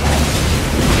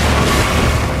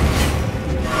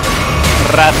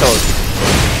 Ratos.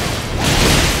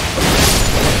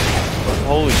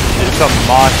 Holy shit, it's a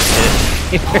mosh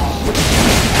pit.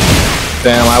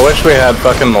 Damn, I wish we had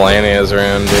fucking Melania's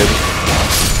around, dude.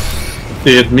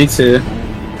 Dude, me too.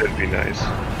 That'd be nice.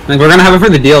 Like, we're gonna have it for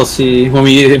the DLC when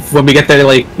we get there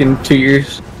like in 2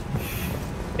 years.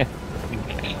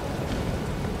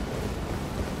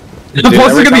 Dude,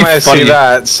 every time I see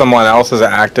that someone else is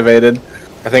activated,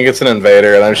 I think it's an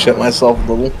invader and I shit myself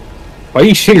a little. Why do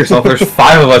you shit yourself? There's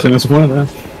 5 of us and it's one of them.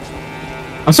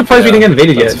 I'm surprised we didn't get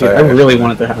invaded yet, dude. I really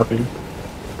want it to happen.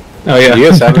 Oh yeah. You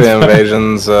guys have the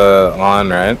invasions on,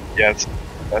 right? Yeah,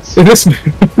 that's This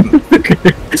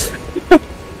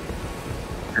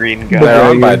green guy. They're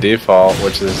on by default,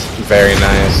 which is very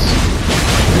nice.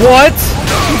 What?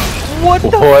 What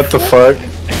the fuck?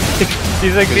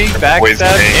 He's like being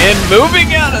backstabbed and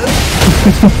moving at us!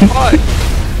 Fuck!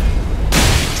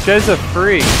 This guy's a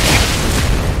freak.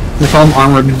 We call him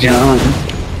Armored John.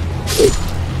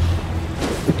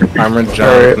 Armored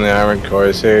John from the Armored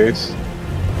Core series.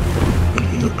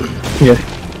 Yeah.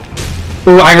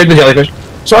 Ooh, I heard the jellyfish.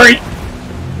 Sorry!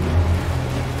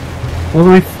 What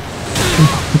am I...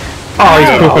 Oh, he's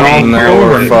pooping all no,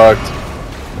 we're fucked.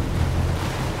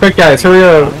 Quick guys, hurry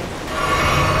up.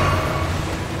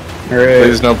 Alright.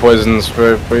 Please no poison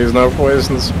spray, please no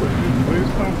poison spray, please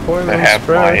no poison spray. Half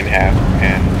mine, half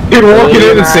man. Dude, we're walking in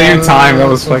at the same time, that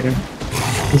was fucking...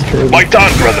 That's crazy. Mike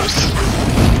Don Brothers!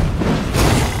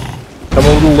 I'm a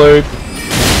little late.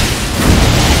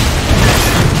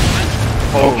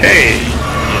 Okay.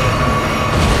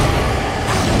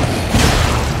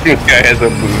 This guy has a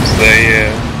boost,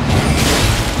 yeah.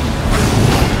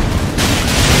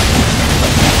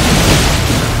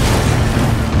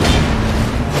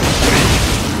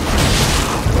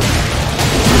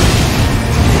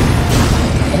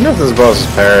 wonder if this boss is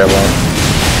parallel. I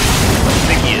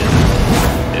think he is.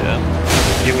 Yeah.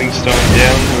 Healing stone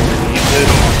down where we need it.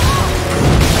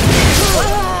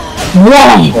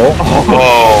 Whoa!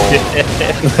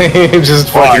 He just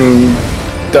fucking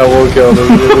double killed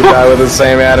the guy with the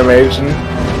same animation.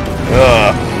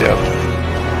 Yep.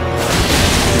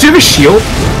 Do you have a shield?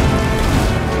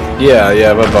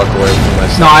 Yeah, but buck away from my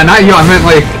stuff. No, not you. I meant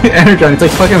like Energon. It's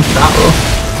like fucking Fallow.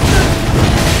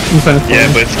 Yeah,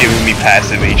 but it's giving me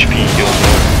passive HP heal.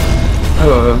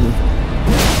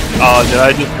 Oh, did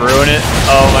I just ruin it?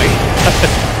 Oh my god.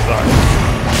 Sorry.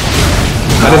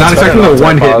 I did not expect the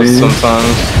one hit me.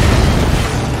 Sometimes.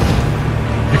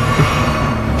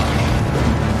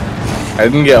 I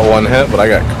didn't get one hit, but I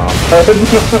got combo.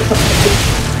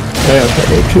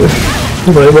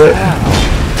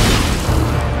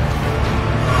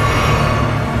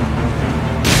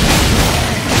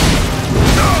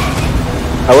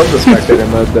 I love the spectator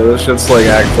mode though, this shit's like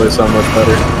actually so much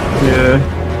better. Yeah.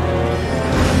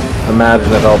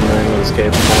 Imagine if Elden Ring was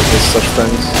capable of such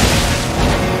things.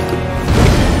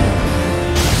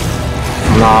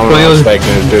 Nah, I'm not fake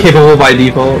news, dude. Capable by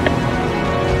default.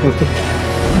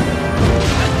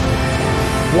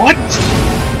 What?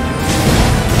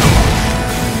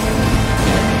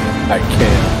 I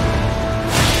can't.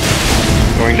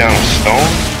 Going down a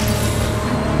stone?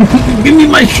 Give me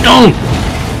my stone!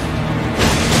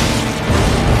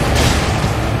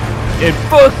 And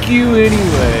fuck you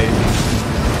anyway.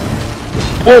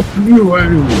 Fuck you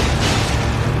anyway.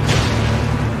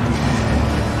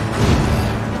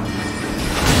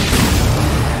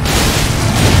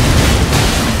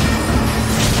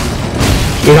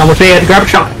 You know what they had? Grab a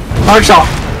shot. Hard shot.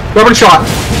 Grab a shot.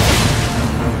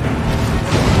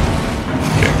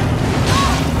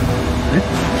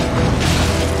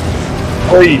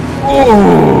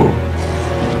 Oh!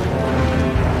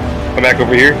 Come back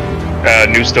over here.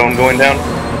 New stone going down.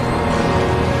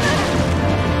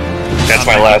 That's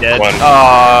my last one.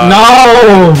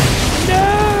 No!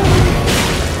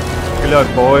 Good luck,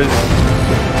 boys.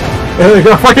 There we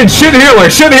go. Fucking shit healer.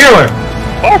 Shit healer.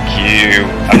 Fuck you.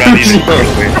 I'm not even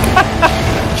quickly.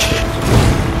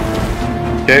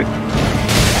 Okay.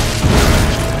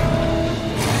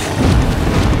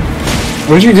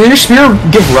 Did your spear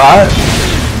give rot?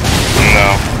 No.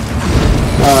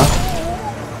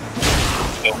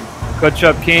 Good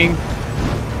job, King.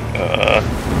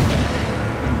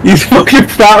 You fucking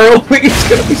fat roll. It's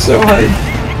gonna be so hard.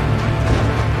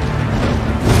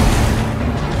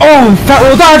 Oh, fat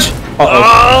roll dodge!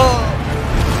 Uh-oh.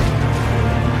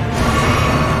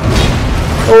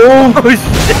 Oh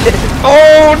shit!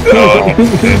 Oh no!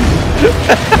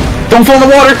 Don't fall in the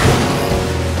water!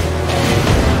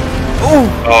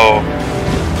 Oh.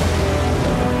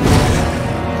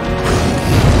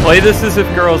 Play this as if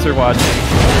girls are watching.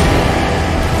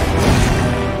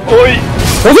 Oi!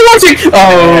 Was he watching?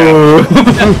 Oh!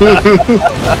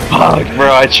 Fuck, bro,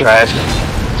 I tried.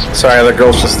 Sorry, the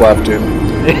girls just left, dude.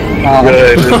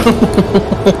 Good.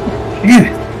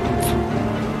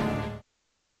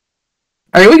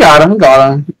 Alright, we got him,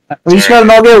 We just got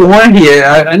another one here.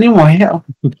 I need more help.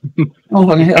 Oh,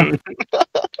 fucking help.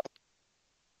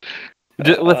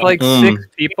 With like 6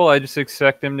 people, I just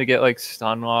expect him to get like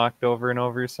stun locked over and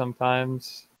over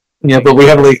sometimes. Yeah, but we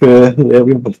have like we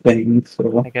have a thing,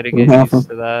 so I gotta get used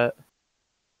to that.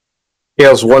 He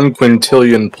has 1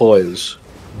 quintillion poise.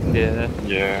 Yeah.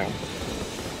 Yeah.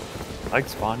 I like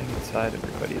spawning inside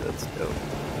everybody, that's dope.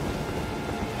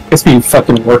 It's being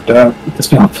fucking worked out. It's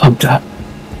being all pumped up.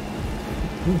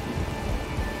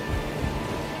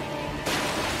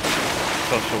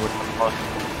 Social with the fuck.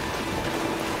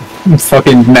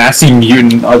 Fucking massy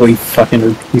mutant, ugly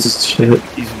fucking piece of shit.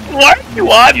 What? You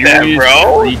want that,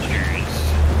 bro?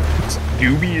 Creatures.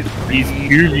 Dubious. These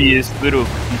dubious little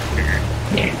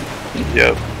creatures.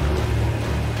 Yep.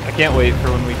 I can't wait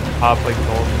for when we can pop like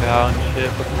golden vow and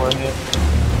shit before I hit.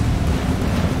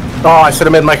 Oh, I should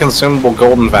have made my consumable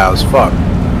golden vows. Fuck.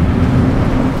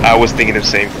 I was thinking the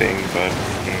same thing, but...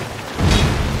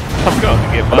 I'm going to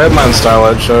get I made mine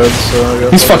Starlight Shards, so I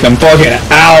got He's fucking bugging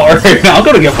out right now. I'm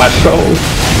gonna get my soul.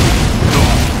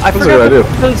 I forgot to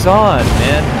put those on,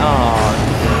 man.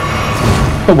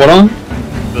 Put what on?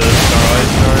 The Starlight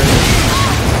Shards.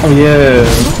 Oh yeah.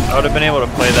 I would have been able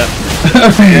to play that.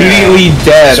 Immediately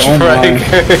dead. Oh my.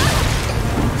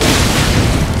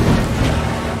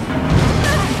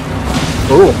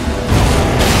 Cool.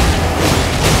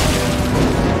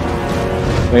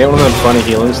 We have one of them funny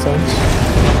healing stones?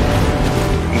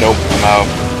 Nope, I'm out.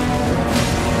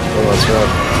 Oh, that's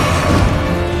right.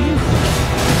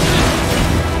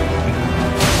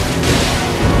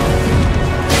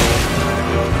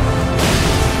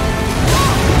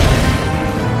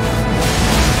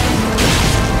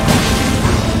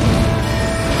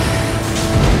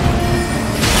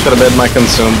 Should have made my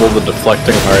consumable the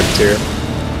deflecting hard tier.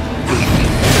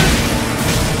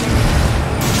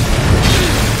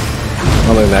 I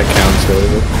don't think that counts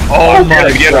really. Oh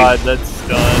my god, that's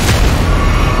done.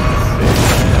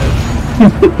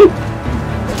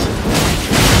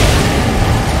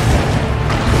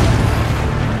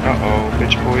 Uh-oh,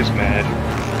 bitch boy's mad.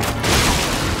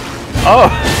 Oh!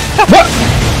 What?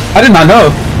 I did not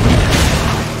know.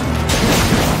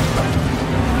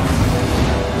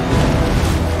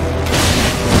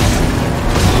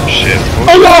 Shit.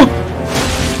 Oh no!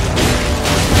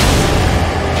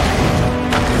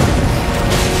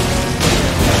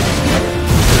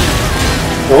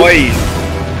 Boy!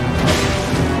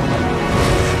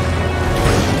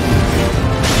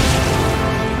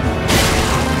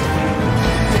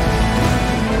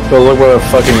 So look what a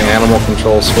fucking animal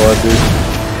control squad, dude.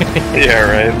 Yeah,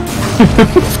 right.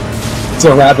 It's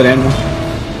a rabid animal.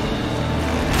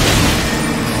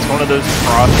 It's one of those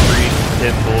crossbreed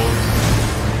pit bulls.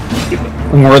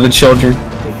 More the children.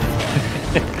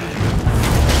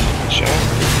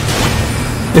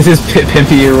 This is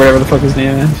Pimpy or whatever the fuck his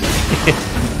name is.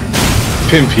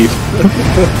 Pimpy.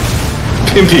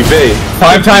 Pimpy Bay.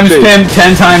 5 times Pimp,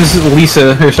 10 times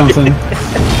Lisa or something.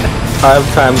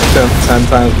 5 times 10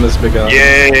 times Miss Big L.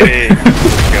 Yay! Get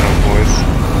on, boys.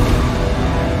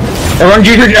 Everyone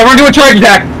do a charge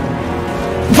attack!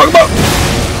 Fuck him up!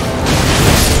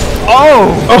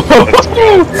 Oh!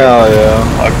 Hell yeah.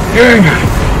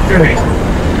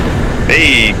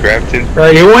 Hey, Grafton.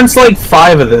 Alright, who wants like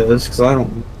 5 of those? Because I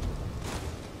don't...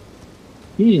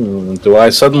 Do I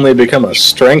suddenly become a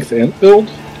strength int build?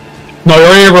 No, you're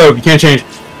already a rogue, you can't change.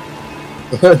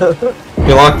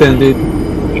 You're locked in, dude.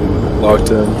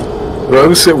 Locked in.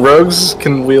 Rogues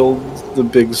can wield the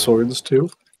big swords too.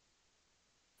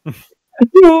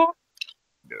 The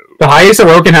highest a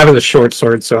rogue can have is a short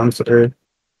sword, so I'm sorry.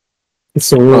 It's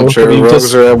the rule. Sure,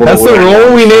 rogues are able that's to the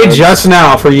rule we made just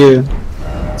now for you.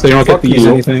 So you don't get to use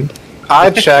you. anything. I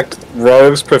checked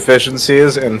rogues'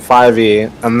 proficiencies in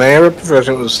 5e, and they were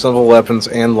proficient with simple weapons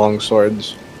and long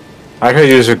swords. I could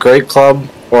use a great club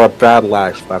or a battle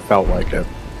axe if I felt like it,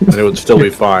 and it would still be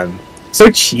fine. So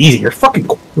cheesy, you're fucking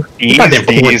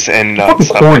Ease and stuff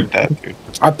like that, dude.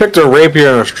 I picked a rapier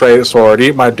and a straight sword.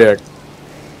 Eat my dick.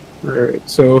 Alright,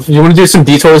 so if you want to do some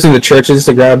detours in the churches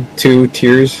to grab 2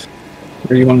 tiers,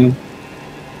 or you want to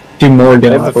do more Do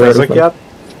you down have the physic yet?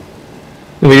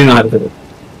 We do not have it.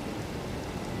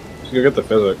 You get the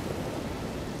physic.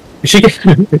 She get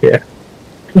yeah.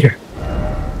 Yeah.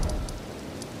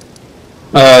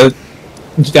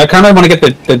 I kind of want to get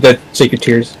the sacred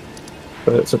tiers,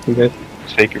 but it's up to you guys.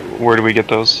 Where do we get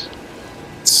those?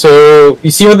 So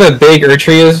you see where the big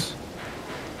tree is,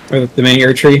 or the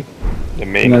main tree? The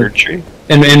main tree?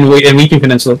 In Weeping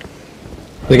Peninsula.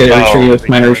 They get tree with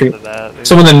minor tree. That,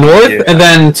 So in the north Yeah. and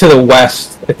then to the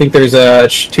west, I think there's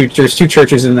there's 2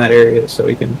 churches in that area, so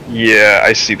we can. Yeah,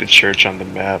 I see the church on the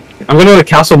map. I'm gonna go to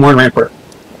Castle Morn Rampart.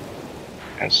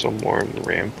 Castle Morn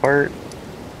Rampart?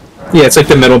 Yeah, it's like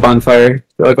the middle bonfire.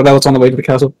 Like that was on the way to the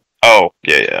castle. Oh,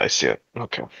 yeah, I see it.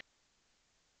 Okay.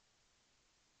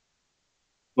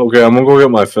 Okay, I'm gonna go get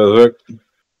my physic.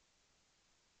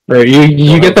 Right,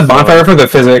 you get the bonfire for the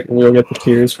physic, and we'll get the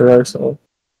tiers for ourselves.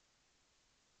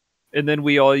 and then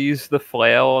we all use the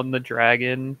flail on the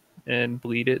dragon and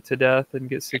bleed it to death and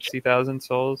get 60,000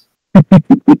 souls.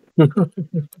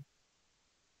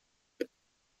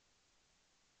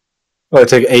 It'll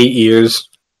take 8 years.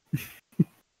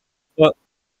 What?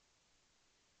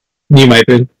 You might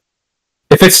be.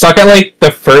 If it's stuck at like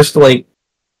the first like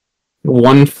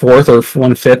 1/4 or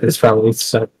 1/5, it's probably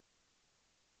set.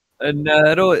 And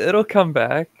it'll come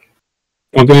back.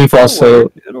 Don't give me false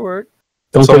hope. It'll work.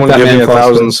 Don't Someone put that give man me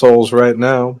false 1,000 hope. souls right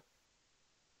now.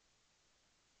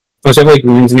 Unless you have like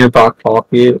runes in your back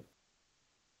pocket.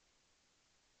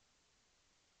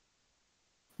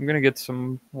 I'm gonna get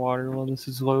some water while this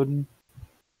is loading.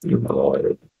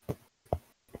 Lord.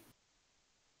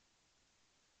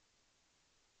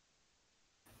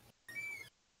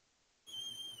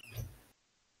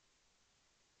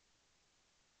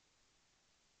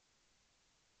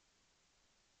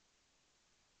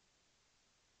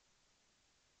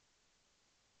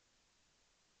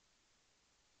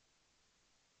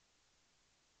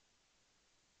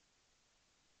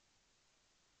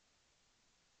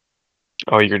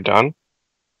 Oh, you're done?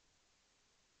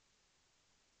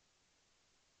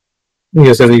 You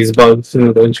guys have these bugs in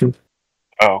the dungeon.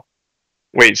 Oh.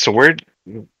 Wait, so where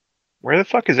the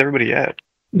fuck is everybody at?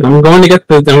 I'm going to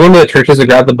the churches to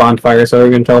grab the bonfire, so we're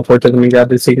going to teleport to them and grab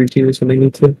the sacred tears when they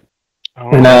need to.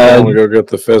 Oh, And I'm gonna go get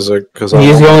the physic, because I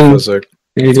he's want going- the physic.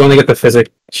 And he's going to get the physic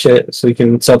shit, so he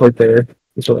can teleport there.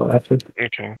 That's what I'll have to.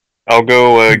 Okay. I'll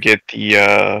go get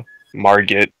the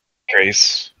Margit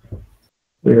Grace.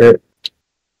 Weird.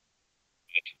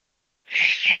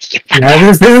 Yeah,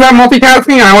 this is that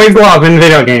multitasking I always love in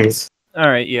video games.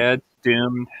 Alright, yeah, it's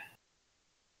doomed.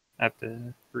 I have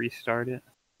to restart it.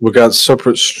 We got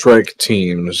separate strike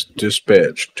teams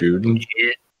dispatched, dude.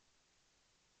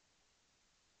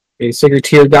 Okay, Sacred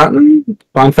Tear gotten.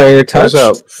 Bonfire touched.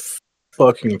 How's that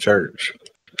fucking church?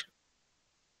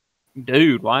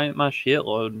 Dude, why ain't my shit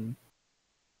loading?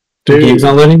 The Dude, game's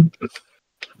not loading.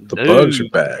 the bugs are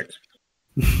back.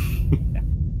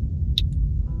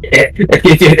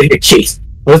 Jeez.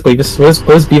 Let's beef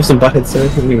some buttheads, sir.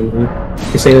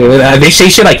 They say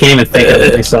shit I can't even think of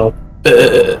it myself.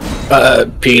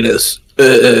 Penis.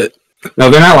 No,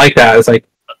 they're not like that. It's like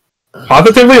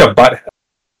positively a butthead.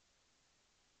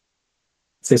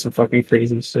 Say some fucking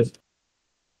crazy shit.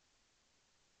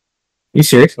 You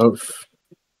serious? Oh,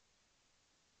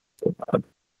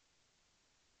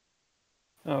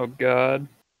 Oh god.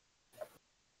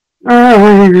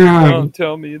 Oh my god. Don't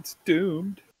tell me it's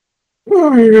doomed. Oh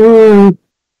my god.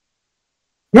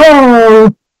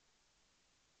 No!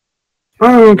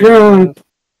 Oh god.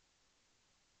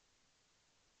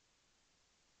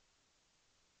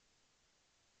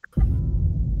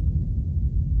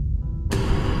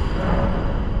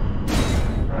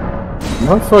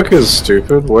 motherfucker is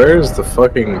stupid. Where is the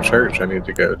fucking church I need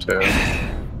to go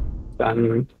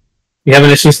to? You having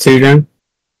issues too, Jen?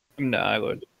 No, I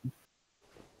would. Oh,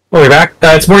 we're back?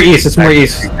 It's more east. It's more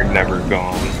east. You're never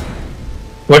gone.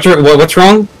 What's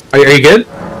wrong? Are you good?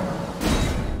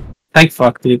 Thank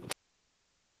fuck, dude.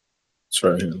 That's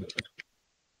right.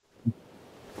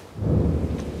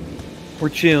 We're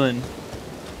chilling.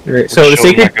 Right. So the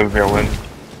Showing sacred, like a villain.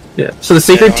 yeah. So the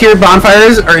sacred tier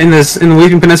bonfires are in the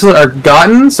Legion Peninsula are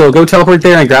gotten. So go teleport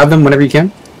there and grab them whenever you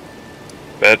can.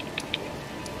 Bet.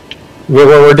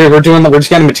 We're just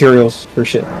getting materials for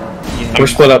shit. We're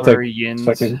split up there. Yins.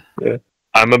 Fucking yeah.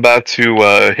 I'm about to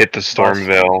hit the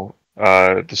Stormvale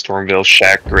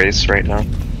Shack Grace right now.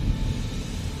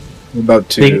 I'm about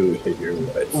to hit your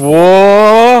wife.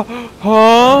 Whoa!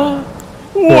 Huh?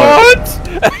 What?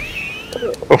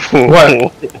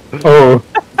 What? Oh.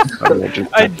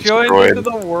 I joined into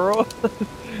the world,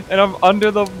 and I'm under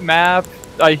the map.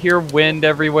 I hear wind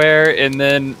everywhere, and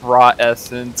then raw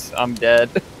essence. I'm dead.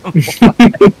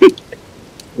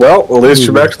 Well, at least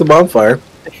you're back to the bonfire.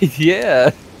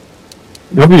 Yeah,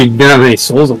 I hope you didn't have any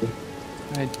souls on them.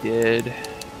 I did.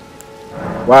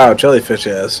 Wow, jellyfish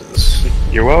asses.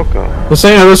 You're welcome. We're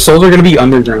saying those souls are gonna be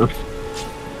underground.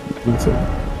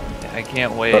 I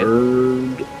can't wait.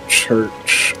 Third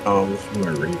Church of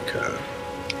Marika.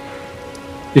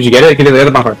 Did you get it? Get it the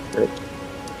other bonfire.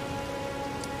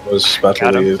 Was about to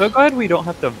God, I'm leave. so glad we don't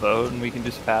have to vote, and we can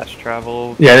just fast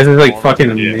travel. Yeah, this is like all fucking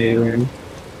over. amazing.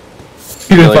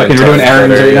 We're doing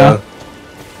errands right now.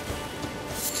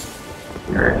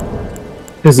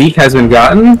 Zeke has been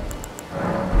gotten.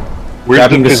 Where's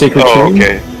Grabbing the sacred Oh, tree?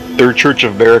 okay. Third Church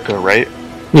of Verica, right?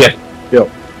 Yeah. Yep.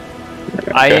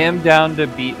 I Okay. am down to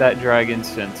beat that dragon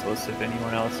senseless if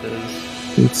anyone else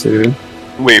is. Let's see.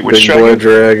 Wait, which Big boy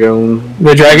dragon? dragon.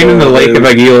 The dragon in the No, lake of dude.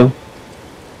 Aguila.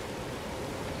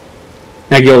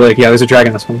 Aguila Lake, yeah, there's a dragon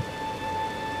in this one.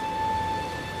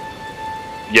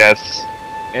 Yes.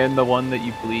 And the one that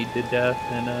you bleed to death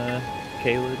in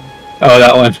Caleb. Oh,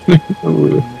 that one.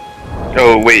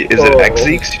 Oh, wait, is it Oh.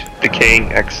 Exeeks? Decaying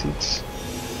Exeeks?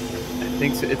 I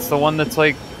think so. It's the one that's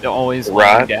like always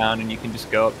Right. lying down, and you can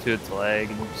just go up to its leg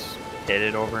and just hit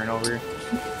it over and over.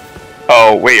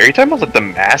 Oh, wait, are you talking about like the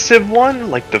massive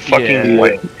one? Like the fucking, Yeah.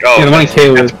 like... Oh, Yeah, the one in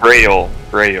Caleb. that's Braille.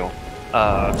 Braille.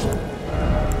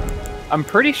 I'm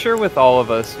pretty sure with all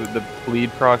of us, the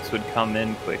bleed procs would come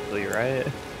in quickly, right?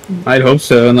 I'd hope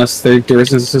so, unless their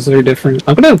resistances are different.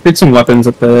 I'm gonna pick some weapons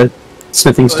at the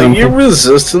smithing stone. Your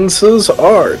resistances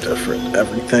are different.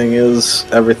 Everything is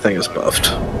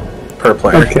buffed per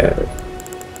player. Okay.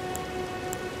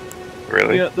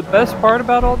 Really? Yeah, the best part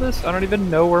about all this, I don't even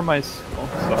know where my... Oh,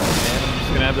 sorry, man. I'm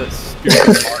just gonna have that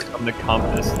stupid mark on the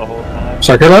compass the whole time.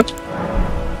 Sorry, left?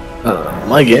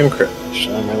 My game crashed.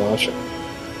 I'm gonna watch it.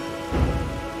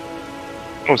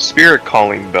 Oh, Spirit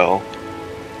Calling Bell.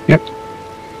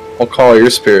 I'll call your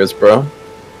spirits, bro.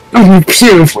 Oh,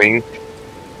 cute. Wing.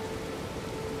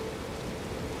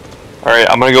 Alright,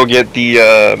 I'm gonna go get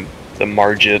the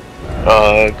Margit,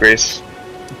 Grace.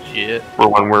 Jit. For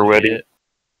when we're ready. Jit.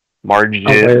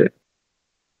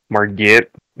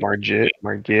 Margit.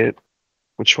 Margit.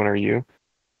 Which one are you?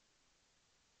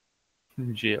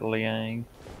 Jit Liang.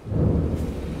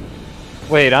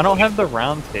 Wait, I don't have the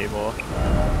round table.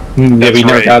 Yeah, That's we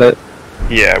never right. got it.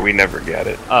 Yeah, we never got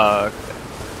it. Okay.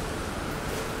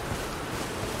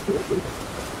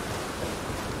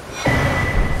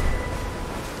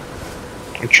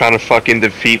 I'm trying to fucking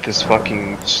defeat this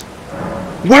fucking.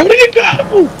 Where did it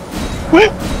go? Where?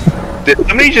 Did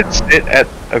somebody just sit at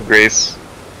a Grace?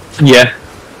 Yeah.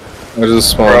 There's a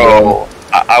small Bro,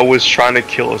 I was trying to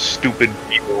kill a stupid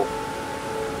beetle.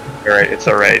 Alright, it's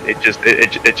alright. It just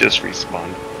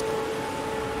respawned.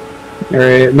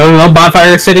 Alright, no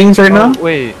bonfire sittings right now?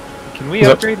 Wait, can we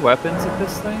upgrade weapons at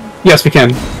this thing? Yes, we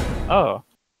can. Oh.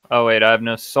 Oh wait, I have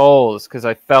no souls, because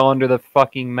I fell under the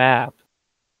fucking map.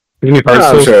 Give me I'm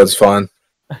souls. sure it's fun.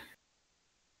 I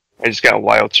just got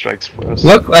wild strikes for us.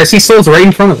 Look, I see souls right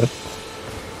in front of us.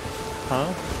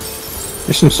 Huh?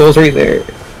 There's some souls right there.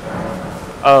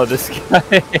 Oh, this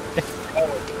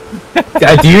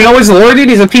guy. Do you know his lore, dude?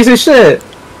 He's a piece of shit.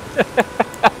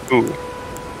 Ooh.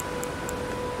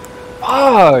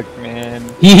 Fuck, man.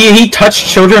 He touched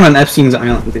children on Epstein's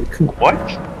island, dude. Come on. What?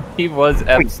 He was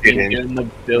Epstein didn't. doing the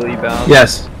Billy bounce.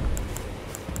 Yes.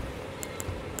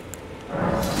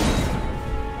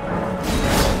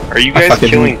 Are you guys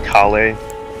killing Kale?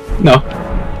 No.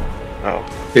 Oh.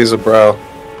 He's a bro.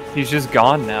 He's just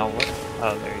gone now. What?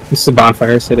 Oh, there he is. It's the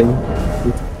bonfire sitting.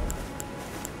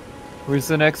 Where's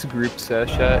the next group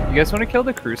sesh at? You guys want to kill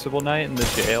the Crucible Knight in the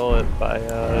jail by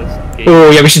gate?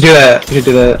 Oh yeah, we should do that. We should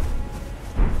do that.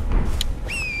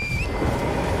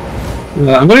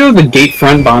 I'm gonna go with the gate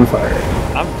front bonfire.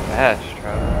 I'm fast,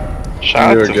 Travis.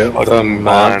 Shout out to get the fucking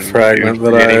mod Mon, fragment dude,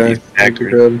 for that getting I these think are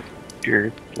accurate good.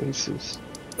 weird places.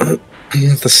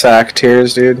 The sack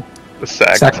tears, dude. The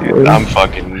sack, Sack dude. word. I'm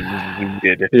fucking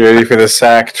good. You ready for the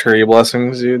sack tree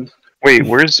blessings, dude? Wait,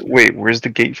 where's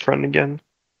the gate front again?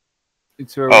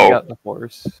 It's where Oh. we got the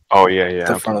horse. Oh yeah.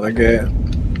 The front of the gate.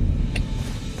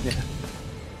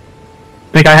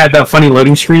 Think I had that funny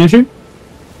loading screen issue?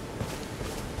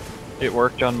 It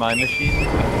worked on my machine.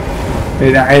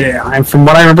 From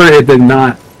what I remember, it did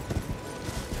not.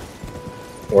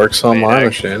 Works on Wait, my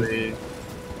actually, machine.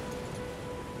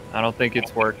 I don't think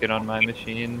it's working on my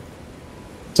machine.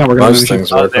 It's not working on Most the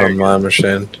things machine. work there on you my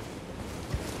machine.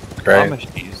 My Great.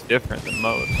 machine's different than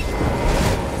most.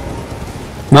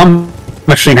 My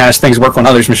machine has things work on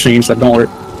others' machines that don't work.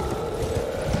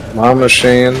 My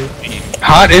machine.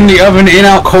 Hot in the oven, in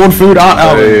out, cold food, on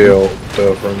out. Real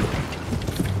different.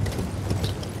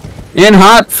 In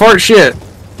hot, fart shit.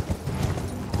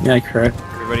 Yeah, correct.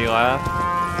 Everybody laugh?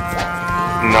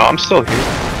 No, I'm still here.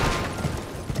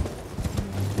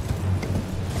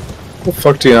 The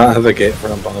fuck do you not have the gate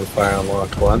front bonfire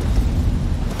unlocked? What?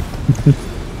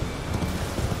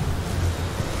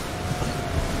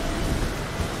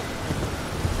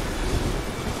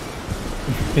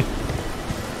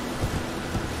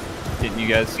 Didn't you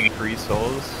guys see free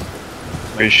souls?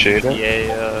 Appreciate it. EA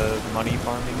money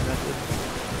farming method?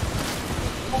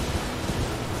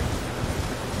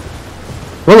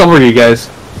 What level are you guys?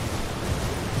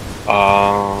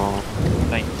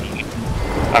 19.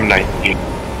 I'm 19.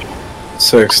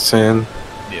 16.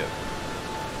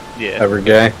 Yeah. Ever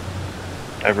gay?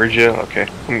 Average, yeah? Okay.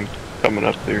 I'm coming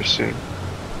up there soon.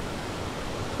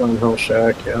 One Hill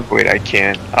Shack, yeah. Wait, I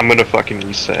can't. I'm gonna fucking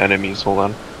reset enemies. Hold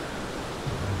on.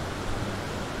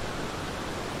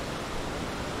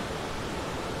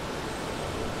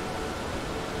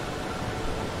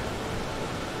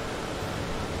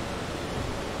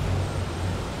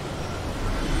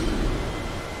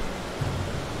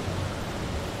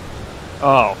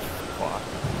 Oh,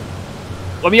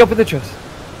 fuck. Let me open the chest.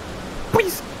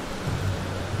 Please!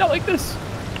 Not like this!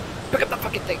 Pick up the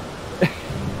fucking thing!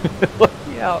 Let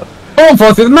me out. Oh,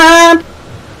 fall through the map!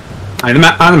 On the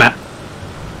map, on the map.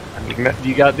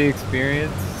 You got the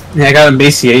experience? Yeah, I got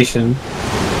emaciation.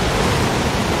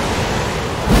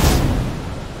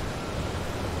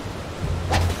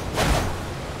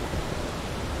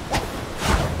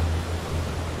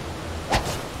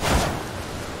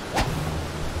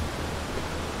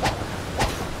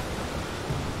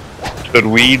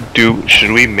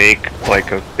 Should we make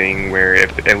like a thing where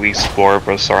if at least 4 of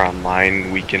us are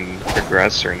online, we can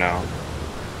progress or no?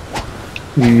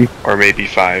 Or maybe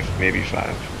 5, maybe 5.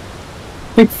 I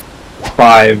think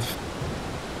 5.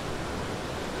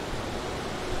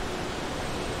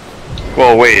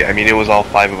 Well, wait, I mean it was all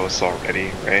 5 of us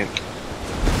already, right?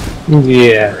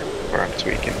 Yeah. Or I'm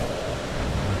tweaking.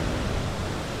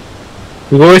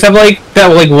 We always have like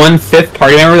that like 1/5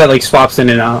 party member that like swaps in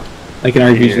and out. Like in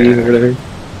RPGs Yeah. or whatever.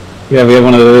 Yeah, we have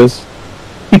one of those.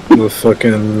 The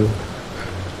fucking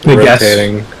The guest.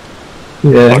 rotating.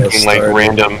 Yeah. Fucking like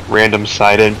random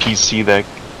side NPC that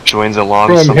joins along.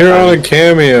 From here on a sometimes.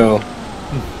 cameo.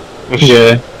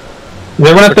 Yeah. Is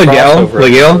everyone at the gal? Crossover The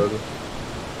gal? episode.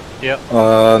 Yep.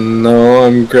 No,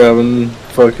 I'm grabbing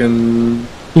fucking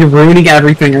You're ruining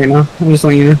everything right now. I'm just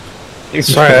letting you know.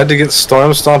 Sorry, I had to get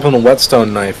Storm Stomp and a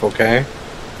Whetstone knife, okay?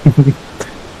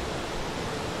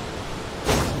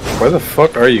 Where the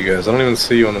fuck are you guys? I don't even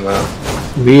see you on the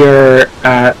map. We are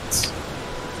at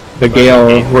the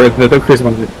Gale where the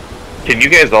Crucible is. Can you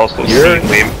guys also see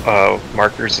name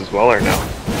markers as well, or no?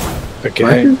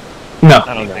 Okay. No.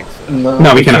 I don't think so.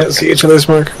 No, we cannot. can't see each other's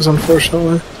markers,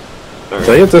 unfortunately. Did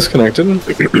I get disconnected?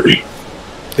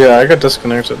 Yeah, I got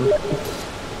disconnected.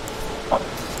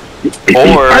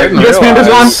 Or This man is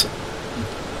on.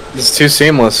 It's too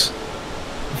seamless.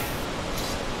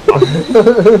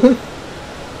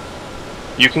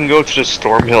 you can go to the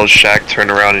Stormhill Shack, turn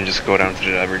around, and just go down to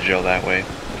the Everjail that way. I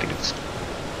think it's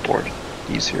board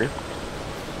easier.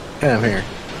 Yeah, I'm here.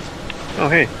 Oh,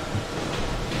 hey.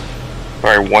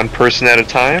 Alright, one person at a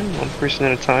time? One person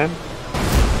at a time?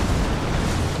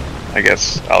 I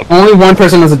guess I'll Only one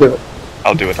person has to do it.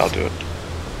 I'll do it.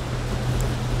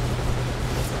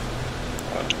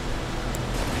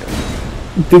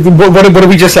 What did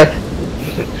we just say?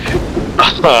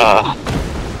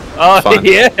 Oh, Fun.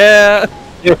 yeah!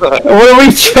 What did we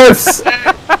just say?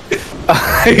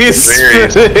 Very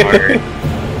smart.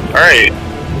 Alright.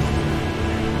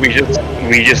 We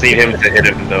just need him to hit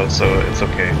him though, so it's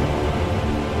okay.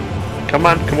 Come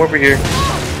on, come over here.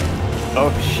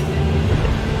 Oh, shit.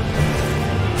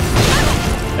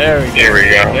 There we go. Here we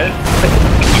go. Good.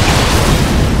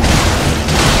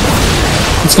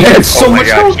 It's so Oh my much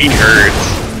god, fun. he hurts.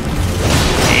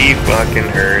 He fucking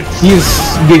hurts. He's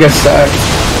giga stacked.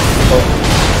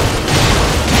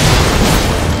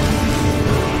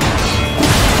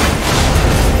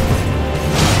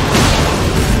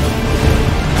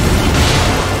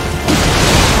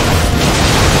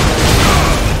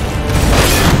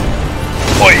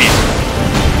 Boy.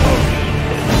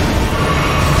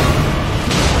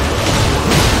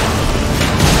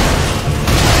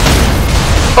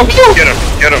 Oh,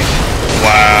 Get him.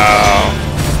 Wow.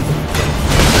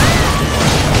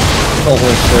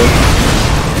 Holy shit.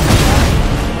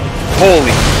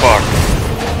 Holy fuck.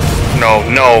 No,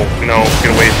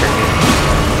 get away from me.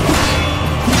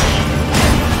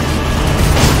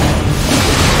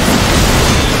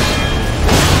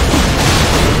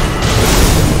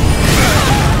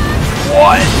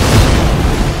 What?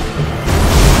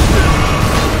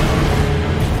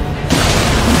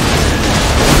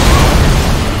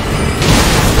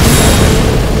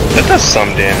 That does some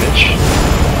damage.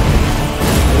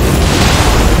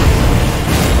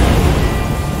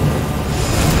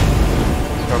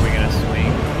 So are we gonna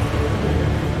swing?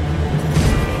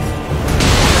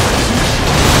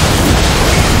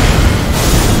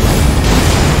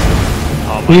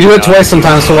 Oh my You do it God. twice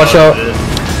sometimes, so watch out.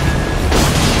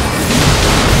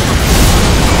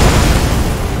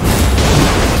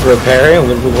 Repair,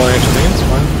 Liverpool Blanche means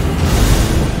fine.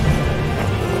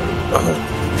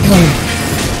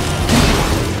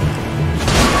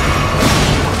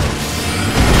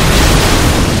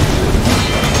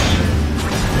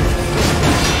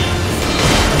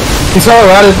 He's all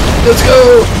routed. Let's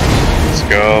go. Let's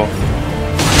go.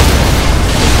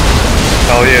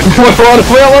 Hell yeah.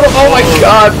 Oh my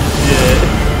god.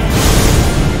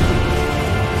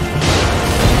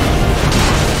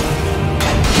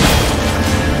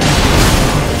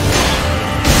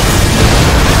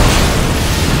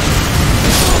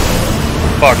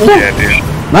 Fuck yeah, dude.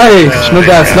 Nice. No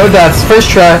deaths. No deaths. First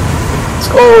try. Let's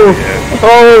go. Yeah.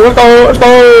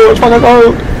 Let's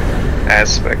go.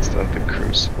 Aspects of the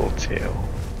Crucible Tale.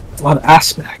 A lot of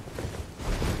aspect.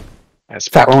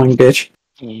 Aspect Fat rolling bitch.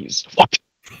 ease. What?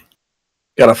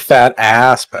 Got a fat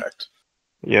aspect.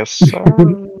 Yes, sir.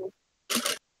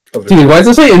 Dude, why does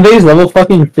it say Inde's level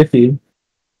fucking 50?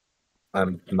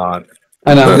 I'm not.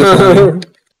 I know.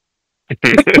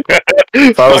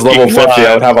 If I was level 50,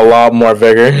 I would have a lot more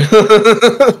vigor.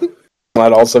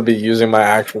 I'd also be using my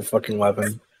actual fucking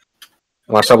weapon.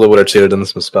 And I probably would have cheated in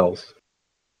some spells.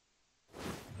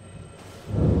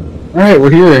 Alright,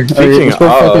 we're here. Speaking of,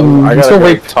 I let's gotta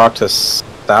go go talk to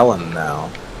Stalin now.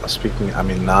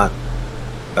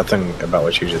 Nothing about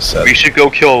what you just said. We should go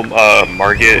kill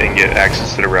Margit and get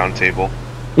access to the round table.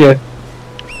 Yeah.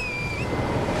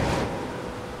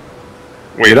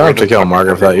 Wait, You don't have to kill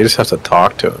Margaret for that, you just have to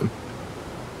talk to him.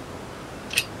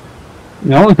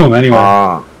 No, I don't come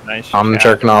anywhere. Nice. I'm shot.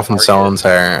 jerking off on Sellen's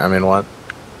hair. I mean, what?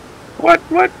 What?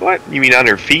 You mean on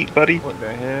her feet, buddy? What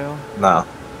the hell? No.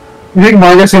 You think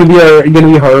Margaret's gonna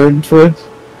be hard for us?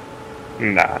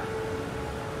 Nah.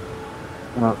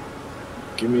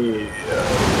 Give me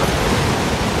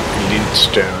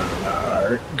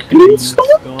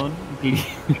Glintstone. Gone.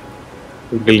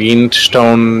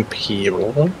 Glintstone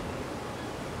Peel.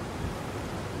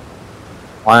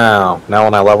 Wow. Now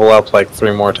when I level up like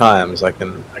 3 more times, I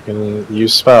can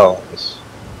use spells.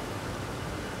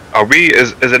 Are we?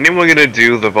 Is anyone gonna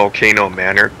do the Volcano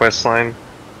Manor quest line?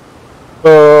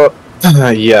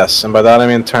 Yes, and by that I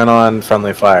mean turn on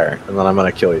friendly fire, and then I'm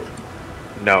gonna kill you.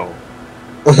 No.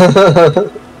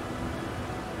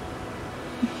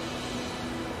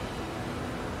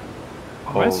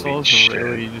 My Holy souls shit.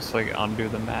 really just like undo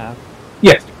the map.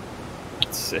 Yes.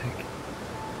 It's sick.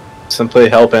 Simply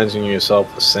help engine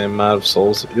yourself the same amount of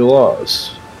souls that you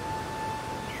lost.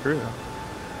 True.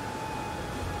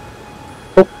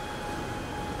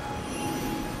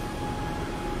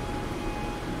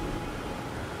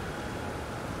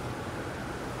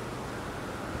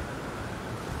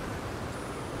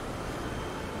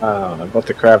 Oh, I bought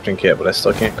the crafting kit, but I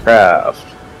still can't craft.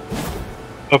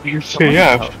 Up your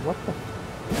What the?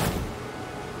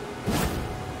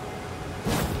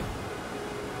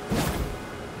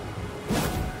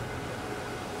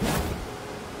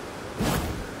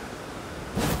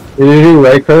 Did you do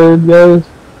right code, guys?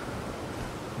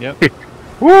 Yep.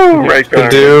 Woo! Right To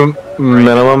guard. do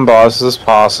minimum bosses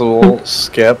possible,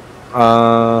 skip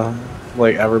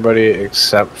like everybody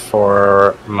except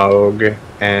for Moog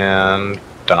and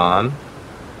Don.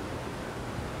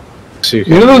 So you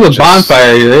You know there's a just-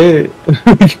 bonfire, they...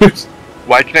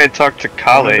 Why can't I talk to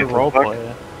Kale? Learn to The role fuck? play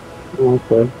it.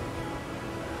 Okay.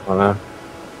 I don't know.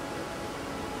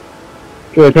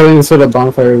 Good, I probably set up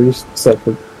bonfire, we just set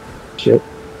the shit.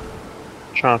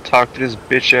 Trying to talk to this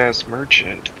bitch ass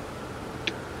merchant.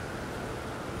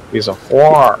 He's a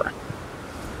whore.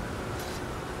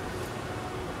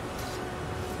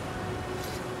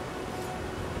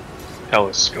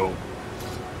 Telescope.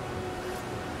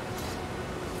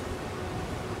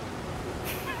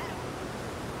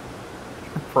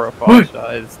 Profile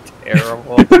shot is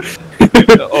terrible.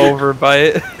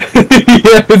 Overbite.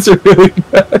 Yeah, it's really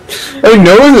bad. I mean,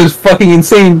 Noah's is fucking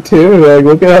insane too. Like,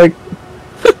 look at like,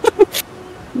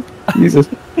 Jesus.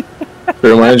 It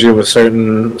reminds you of a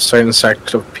certain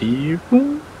sect of people.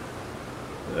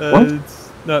 What?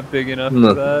 It's not big enough No.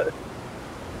 for that.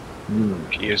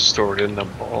 He is stored in the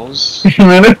balls.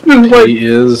 Man, it's just like, He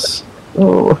is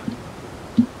oh,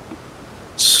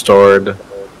 stored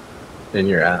in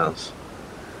your ass.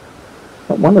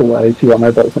 I wonder why I pee on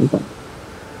my butt sometimes.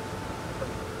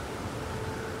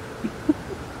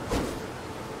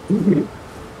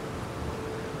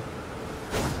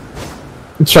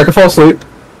 Let's try to fall asleep.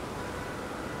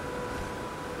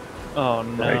 Oh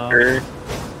no. Riker.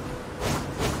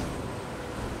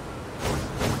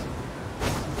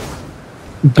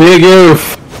 Big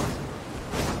oof.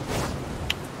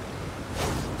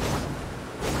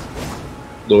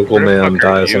 Local Where the man fuck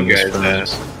are dies you in his guys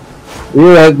friends. at?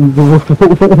 We're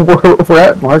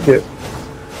at market.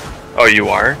 Oh, you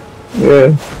are?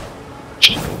 Yeah.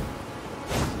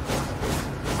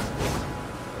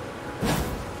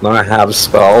 Now I have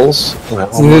spells.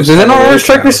 Does anyone remember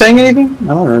Striker saying anything?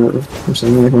 I don't remember him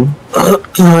saying anything. I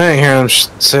didn't hear him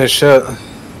say shit.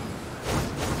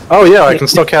 Oh yeah, I can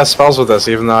still cast spells with this,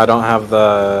 even though I don't have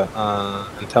the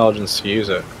intelligence to use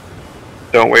it.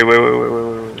 Don't wait.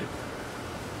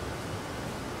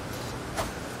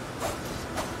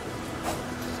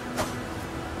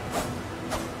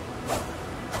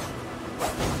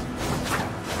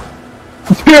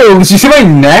 Dude, did you see my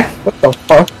neck? What the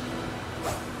fuck?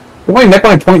 Look at my neck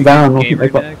when I point down. Gamer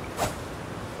Like, neck.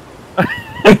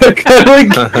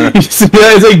 like, you see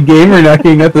that as like gamer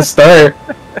necking at the start.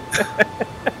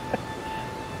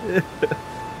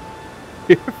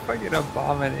 You're a fucking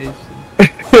abomination.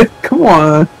 Come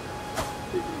on.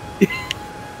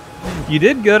 You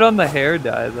did good on the hair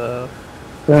dye though.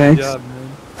 Good Thanks. job, man.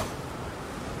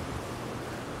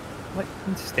 What? You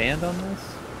can stand on this?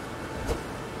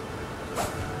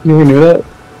 You ever knew that?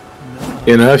 No.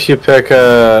 You know,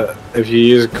 if you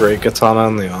use Great Katana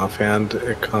on the offhand,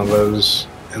 it combos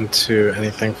into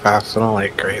anything faster than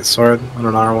like Great Sword on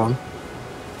an R1.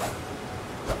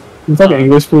 Can you talk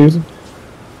English, please?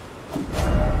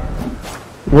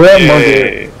 We're at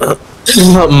Yay.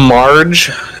 market. Marge,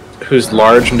 who's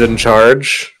large and didn't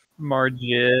charge.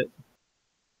 Margit.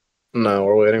 No,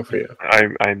 we're waiting for you.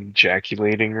 I'm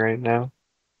ejaculating right now.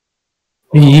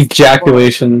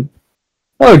 Ejaculation.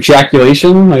 Oh,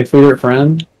 ejaculation, my favorite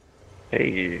friend.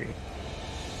 Hey.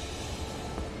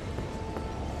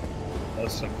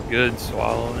 That's some good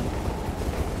swallowing.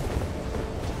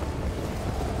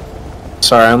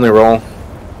 Sorry, I only roll.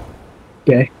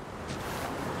 Okay.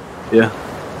 Yeah.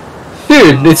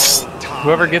 Dude, it's...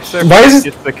 Whoever gets there Why first is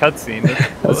it- gets the cutscene.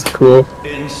 That's cool.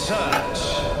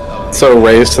 So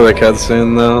raise to the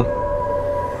cutscene though.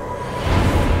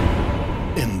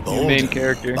 You main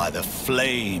character. By the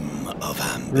flame of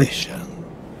ambition.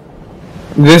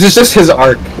 This is just his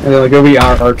arc, and then like it'll be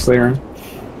our arcs later.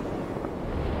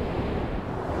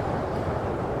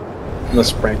 The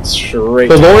sprite straight.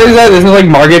 The lore is that this is like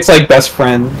Margit's like best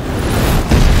friend.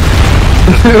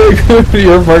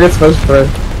 You're Margit's best friend.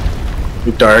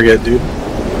 You target, dude.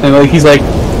 And like he's like,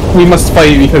 we must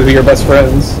fight because we are best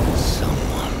friends.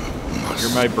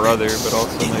 You're my brother, but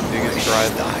also my biggest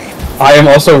rival. I am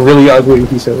also really ugly,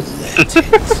 he says.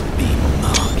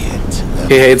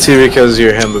 He hates you because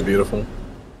you're him but beautiful.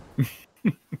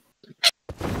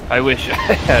 I wish I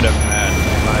had a man.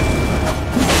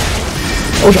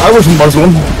 I wish I was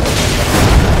Muslim.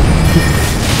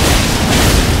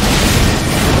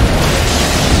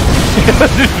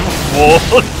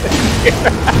 Wolves.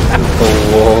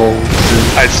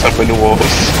 I summon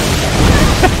wolves.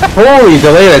 Holy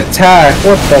delayed attack!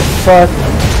 What the fuck?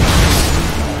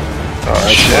 Oh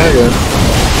shit.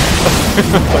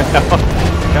 I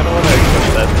kinda wanna equip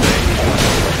that thing.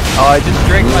 Oh, I just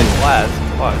drank my glass.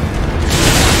 Fuck.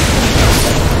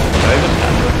 Do I even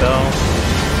have the bell?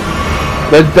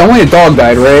 Only a dog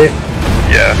died, right?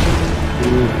 Yeah.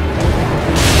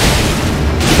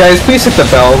 Guys, please hit the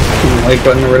bell, like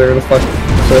button or whatever the fuck.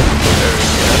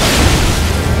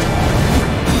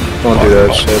 Don't do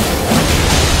that shit.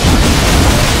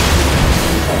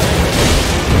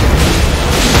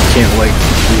 Can't like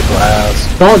be last.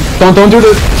 Don't do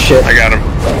the shit. I got him.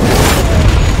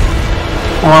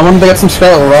 Oh, I wonder if they got some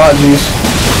Scarlet Rot juice.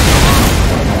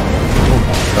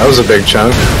 That was a big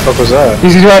chunk. What the fuck was that?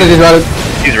 He's routed.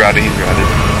 He's routed.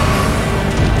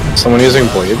 Someone using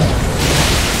blade?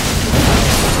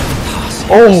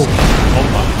 Oh!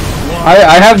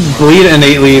 I have bleed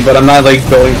innately, but I'm not like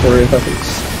going for it.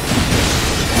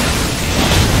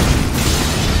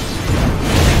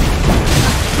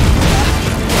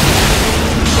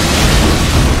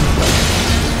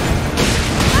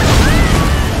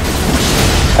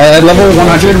 At level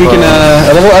 100 we can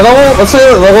at level let's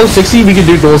say at level 60 we can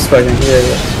do dual specking. Yeah.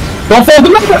 Don't fall the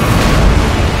map!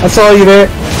 That's all you there.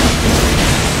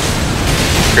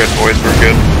 Good boys, we're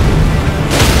good.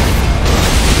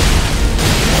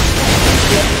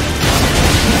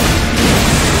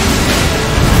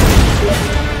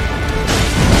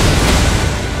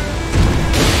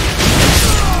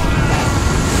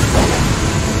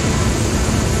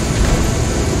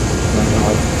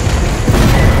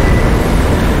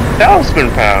 Talisman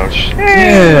pouch.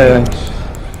 Yeah.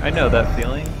 I know that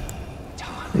feeling.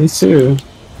 Me too.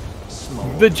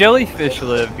 The jellyfish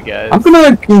lived, guys. I'm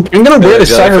gonna wear the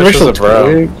sacrificial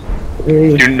twig.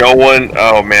 Dude, no one.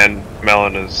 Oh man,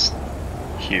 Melon is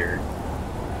here.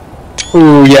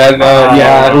 Ooh, yeah,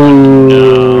 yeah, ooh.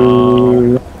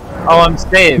 No. Oh, I'm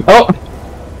saved. Oh!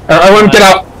 I want to get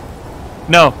out!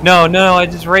 No, I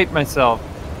just raped myself.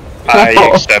 I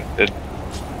accepted.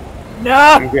 No!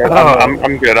 I'm good.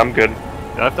 I'm good. I'm good.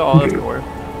 Do I have to all in war?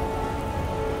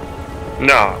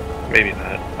 No, maybe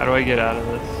not. How do I get out of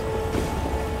this?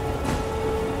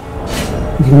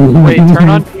 Wait, turn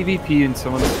on PvP and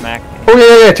someone smack me. Oh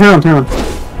yeah, turn on.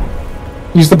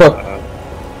 Use the book.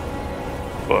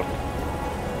 Book.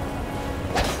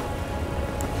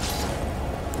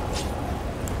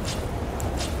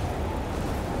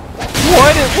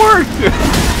 What? It worked!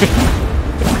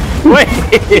 Wait!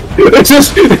 It's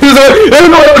just, I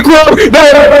don't know how to grow! No,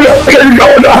 I'm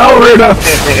going to hell right now!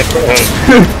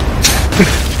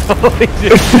 Holy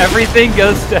shit, everything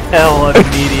goes to hell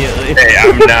immediately. Hey,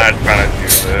 I'm not trying to do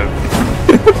this.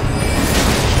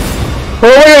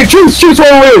 Oh wait, choose,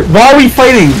 wait, why are we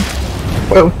fighting?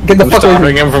 Well, get the fuck away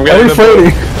from him from Why are we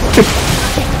fighting?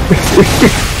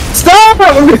 Stop!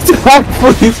 Stop,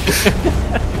 please!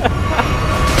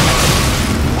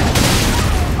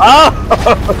 Oh!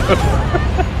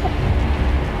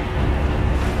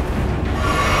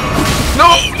 No!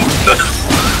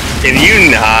 Can you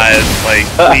not, like,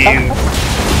 please?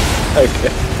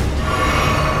 Okay.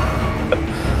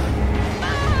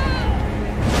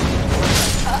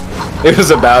 It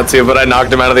was about to, but I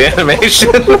knocked him out of the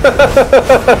animation. We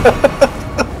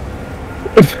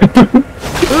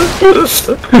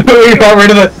got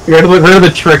rid of the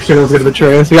trick shit. Was rid of the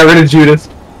trace. We got rid of Judas.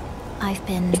 I've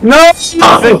been. No!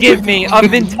 Forgive me,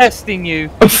 I've been testing you.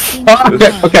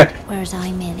 Okay. Whereas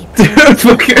I merely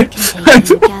Okay.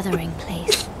 gathering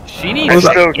place. She needs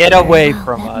to get away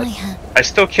from us. I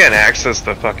still can't access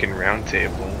the fucking round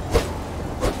table.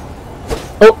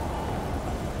 Oh!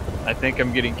 I think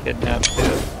I'm getting kidnapped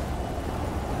too.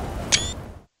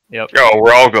 Yep. Oh,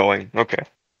 we're all going. Okay.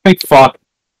 Thank fuck.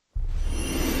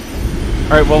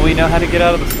 Alright, well we know how to get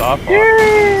out of the soft lock.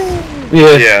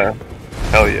 Yeah. Yeah.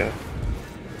 Hell yeah.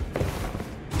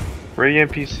 Where are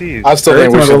the NPCs? I still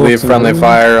think we should leave friendly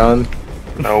fire on.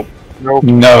 Nope. Nope.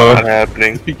 No. Not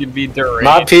happening. We can be deranged.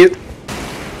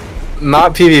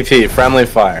 Not PvP, friendly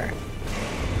fire.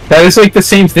 That is like the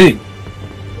same thing.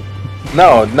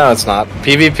 No, it's not.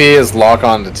 PvP is lock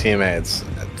on to teammates.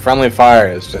 Friendly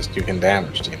fire is just you can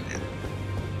damage teammates.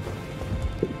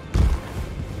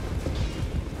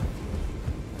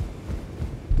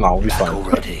 No, we'll be fine.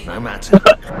 Already, no matter.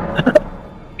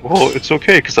 Well, it's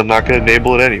okay, because I'm not going to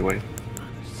enable it anyway.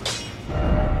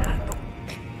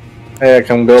 Hey, I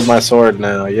can build my sword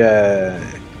now. Yay.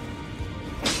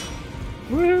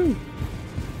 Woo!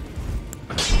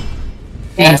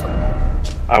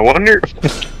 I wonder...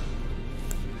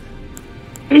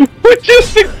 What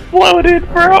just exploded,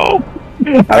 bro?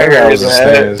 I think that was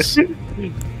a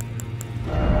sneeze.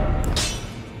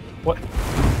 What?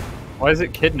 Why is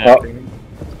it kidnapping?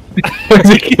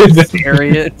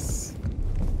 Serious?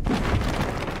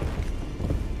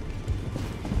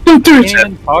 Don't do Can't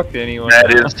even talk to anyone.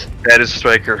 That is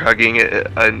Striker hugging a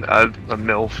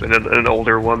MILF and an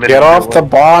older woman. Get off the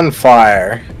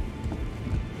bonfire.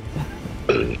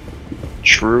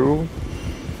 True.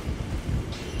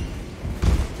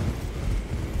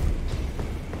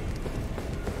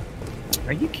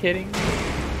 Are you kidding me?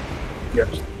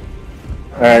 Yes.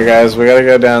 Alright guys, we gotta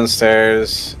go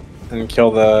downstairs and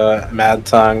kill the Mad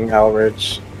Tongue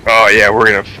Elrich. Oh yeah, we're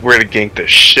gonna gank the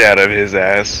shit out of his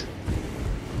ass.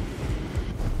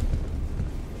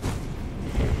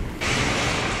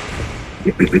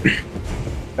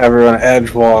 Everyone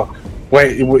edge walk.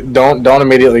 Wait, don't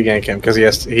immediately gank him because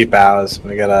he bows.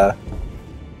 We gotta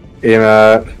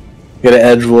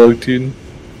edge walk, dude.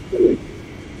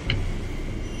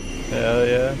 Hell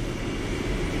yeah.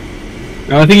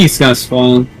 I think he's gonna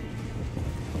spawn.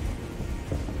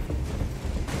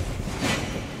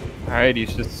 Alright,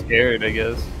 he's just scared, I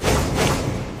guess.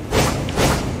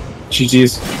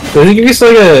 GG's. I think he's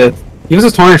like he was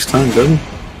a tarnished tongue, doesn't he?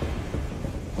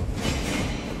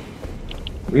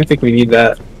 I think we need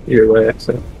that either way,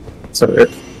 so it's alright.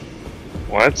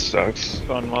 Well, that sucks.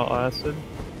 Fun while it lasted.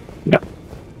 Yeah.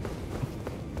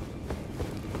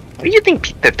 Why do you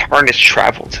think the Tarnished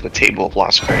travel to the Table of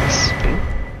Lost Grace?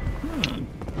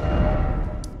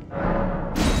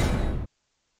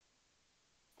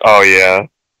 Oh yeah.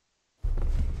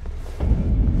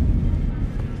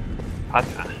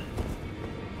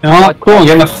 Oh, cool, I'm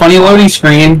getting a funny loading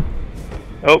screen.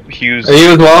 Oh, Hughes. Are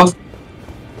you as well?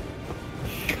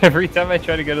 Every time I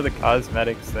try to go to the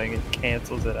cosmetics thing, it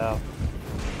cancels it out.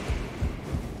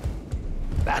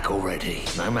 Back already,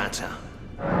 no matter.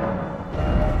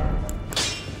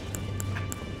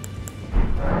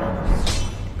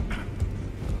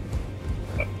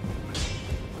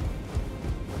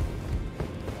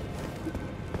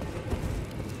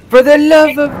 For the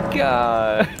love of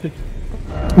God!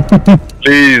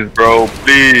 Please, bro,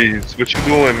 please. What you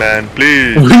doing, man?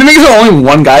 Please. We're gonna make it so only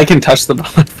one guy can touch the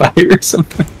bonfire or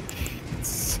something.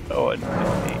 So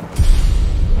annoying.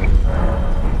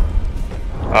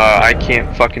 I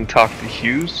can't fucking talk to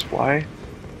Hughes. Why?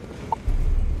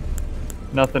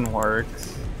 Nothing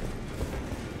works.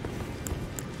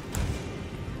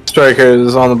 Striker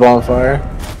is on the bonfire.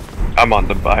 I'm on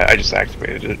the buy. I just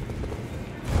activated it.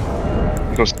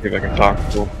 Go see if I can talk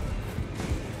to him.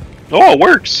 Oh, it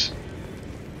works!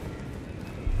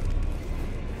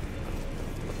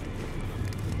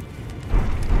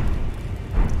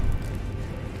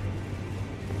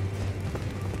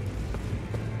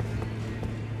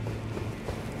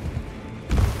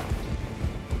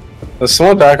 Is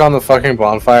someone back on the fucking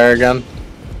bonfire again?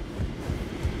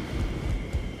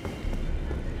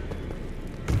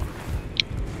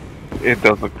 It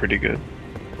does look pretty good.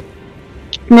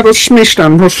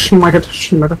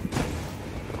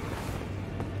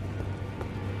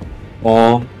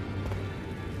 Oh.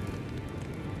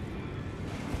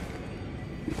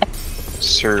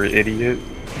 Sir Idiot,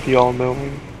 the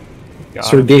all-knowing.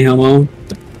 Sir D-Helmo.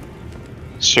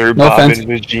 Sir No Bob offense. and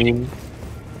Vagine.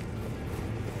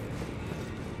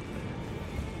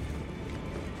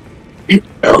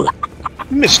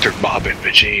 Mr. Bob and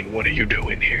Vagine, what are you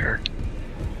doing here?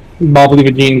 Bobbly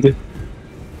Vagine.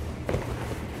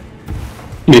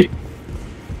 Me.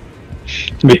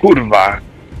 Kurwa.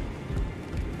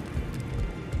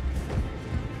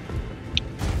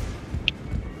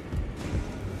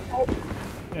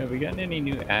 Have we gotten any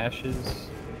new ashes?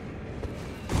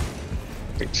 I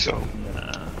think so.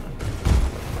 Nah.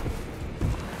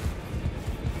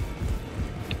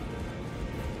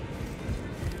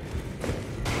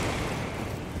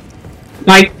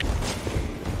 Night.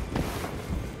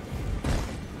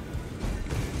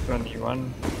 Run, you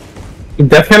run.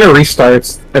 Death kind of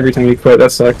restarts every time you quit,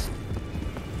 that sucks.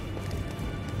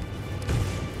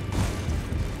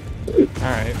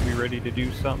 to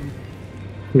do something?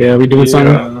 Yeah, we doing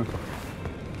something?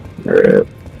 Alright.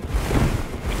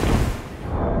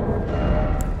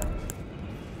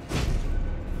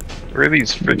 Where are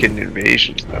these freaking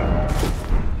invasions though?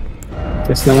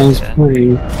 Guess no one's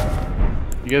playing.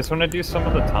 You guys want to do some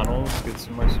of the tunnels? Get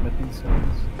some more smithing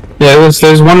stones? Yeah,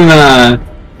 there's one in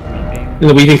Weaving?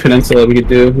 the Weaving Peninsula we could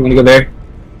do. You wanna go there?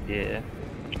 Yeah.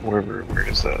 Where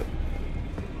is that?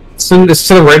 It's to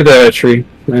the right of the tree.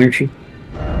 The tree.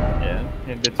 Yeah.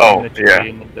 And between Oh, the tree yeah.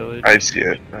 and the village. I see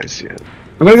it. I see it.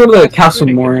 I'm gonna go to the Castle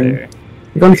Pretty good Morin. there.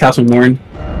 I'm going to Castle Morin.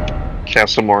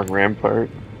 Castle Morn Rampart.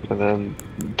 And then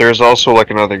there's also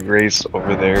like another grace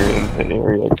over there in the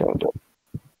area kinda.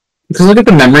 Because look at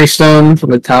the memory stone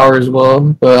from the tower as well,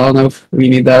 but I don't know if we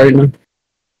need that right now.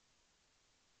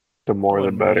 The more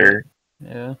the better.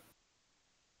 Yeah.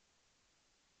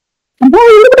 You know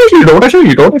what I said?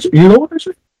 You know what I said? You know what I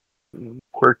said?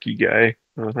 Quirky guy.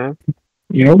 Uh-huh.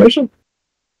 You know what I said?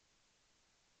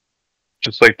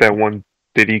 Just like that one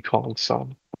Diddy Kong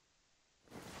song.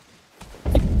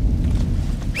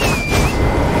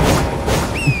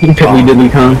 We didn't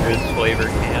come. There's flavor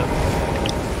camp.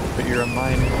 But you're a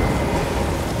miner.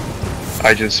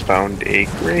 I just found a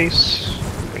grace.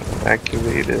 I'm gonna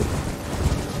activate it.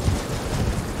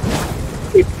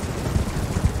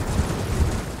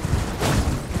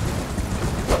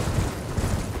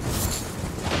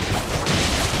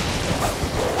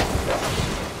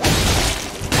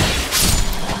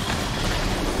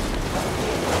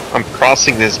 I'm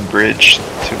crossing this bridge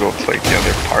to go to like the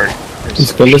other part.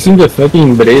 Let's go listen to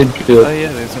fucking bridge. Oh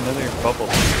yeah, there's another bubble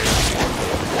here.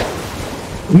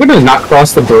 I'm gonna not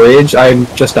cross the bridge. I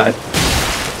just died.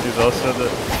 There's also the...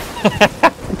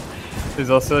 There's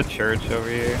also a church over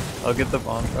here. I'll get the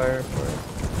bonfire for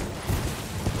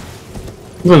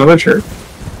There's another church.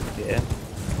 it. Yeah.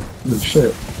 Oh,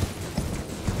 shit.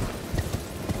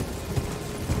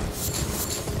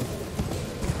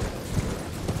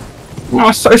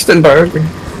 Oh, Seistenberg.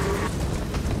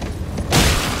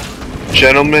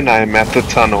 Gentlemen, I'm at the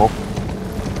tunnel.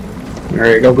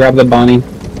 Alright, go grab the Bonnie.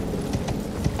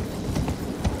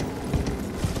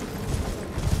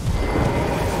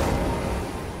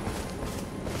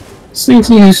 Sing,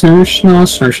 sing, snursh, no,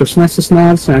 snursh, snursh,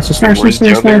 snursh, snursh, snursh, Where's the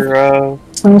snursh, other,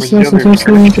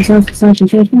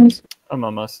 snursh. I'm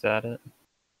almost at it.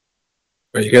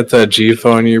 Where you get that G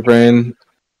phone in your brain?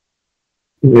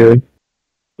 Yeah.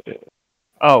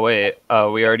 Oh wait,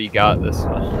 we already got this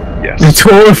one. Yes.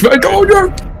 I told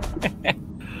you!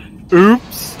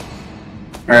 Oops!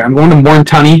 Alright, I'm going to Morn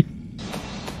Tunny.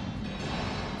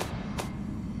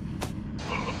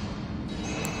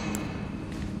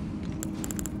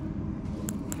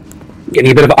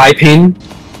 Getting a bit of eye pain.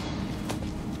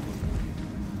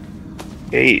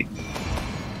 Hey.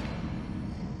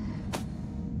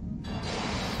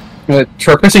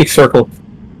 Try pressing circle.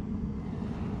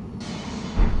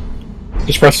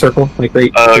 Just press circle, like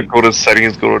right. Go to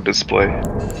settings, go to display.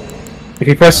 If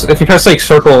you press like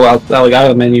circle out of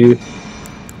the menu,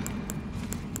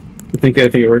 I think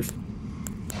it works.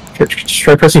 Just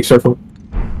try pressing circle.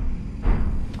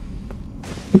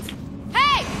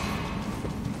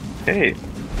 Hey.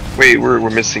 Wait, we're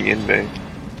missing Inbay.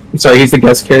 I'm sorry, he's the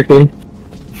guest character.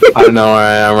 I don't know where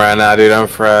I am right now, dude. I'm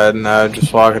Fred, and I'm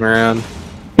just walking around.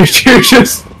 You're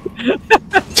just.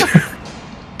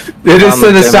 It is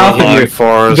to the south of you.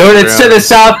 Dude, it's to the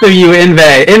south of you,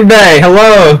 Inbay. Inbay,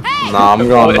 hello. Nah, I'm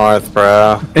going north,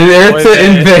 bro. And there's to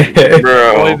Inbay.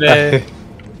 Bro.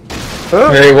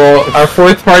 Alright, well, our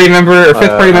fifth party member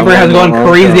has gone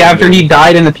crazy after he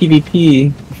died in the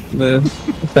PvP. The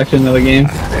section of the game.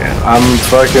 I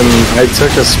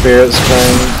took a spirit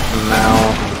string, and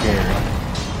now I'm here.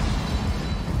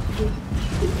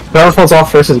 Whoever falls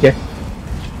off first is gay.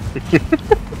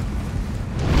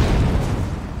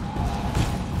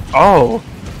 Oh!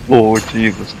 Oh,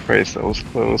 Jesus Christ, that was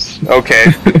close. Okay.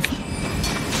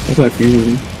 That's not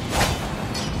fusion.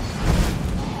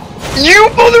 You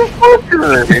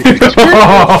motherfucker!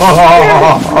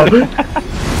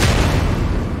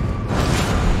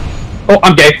 Oh,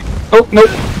 I'm gay. Oh, nope.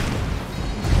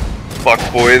 Fuck,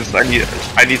 boys, I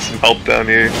need some help down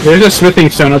here. There's a smithing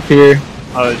stone up here.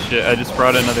 Oh shit, I just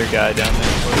brought another guy down there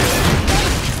for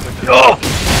you. Oh!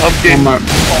 I'm getting Oh,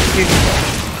 fucking...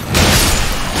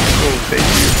 Oh, thank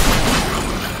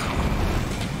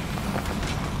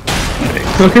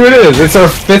you. Look who it is. It's our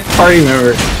fifth party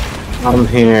member. I'm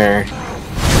here.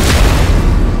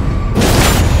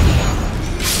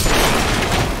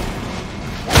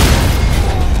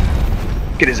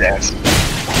 Get his ass.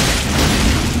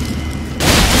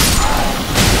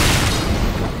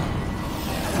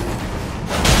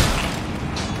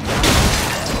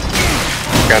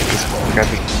 Got this one.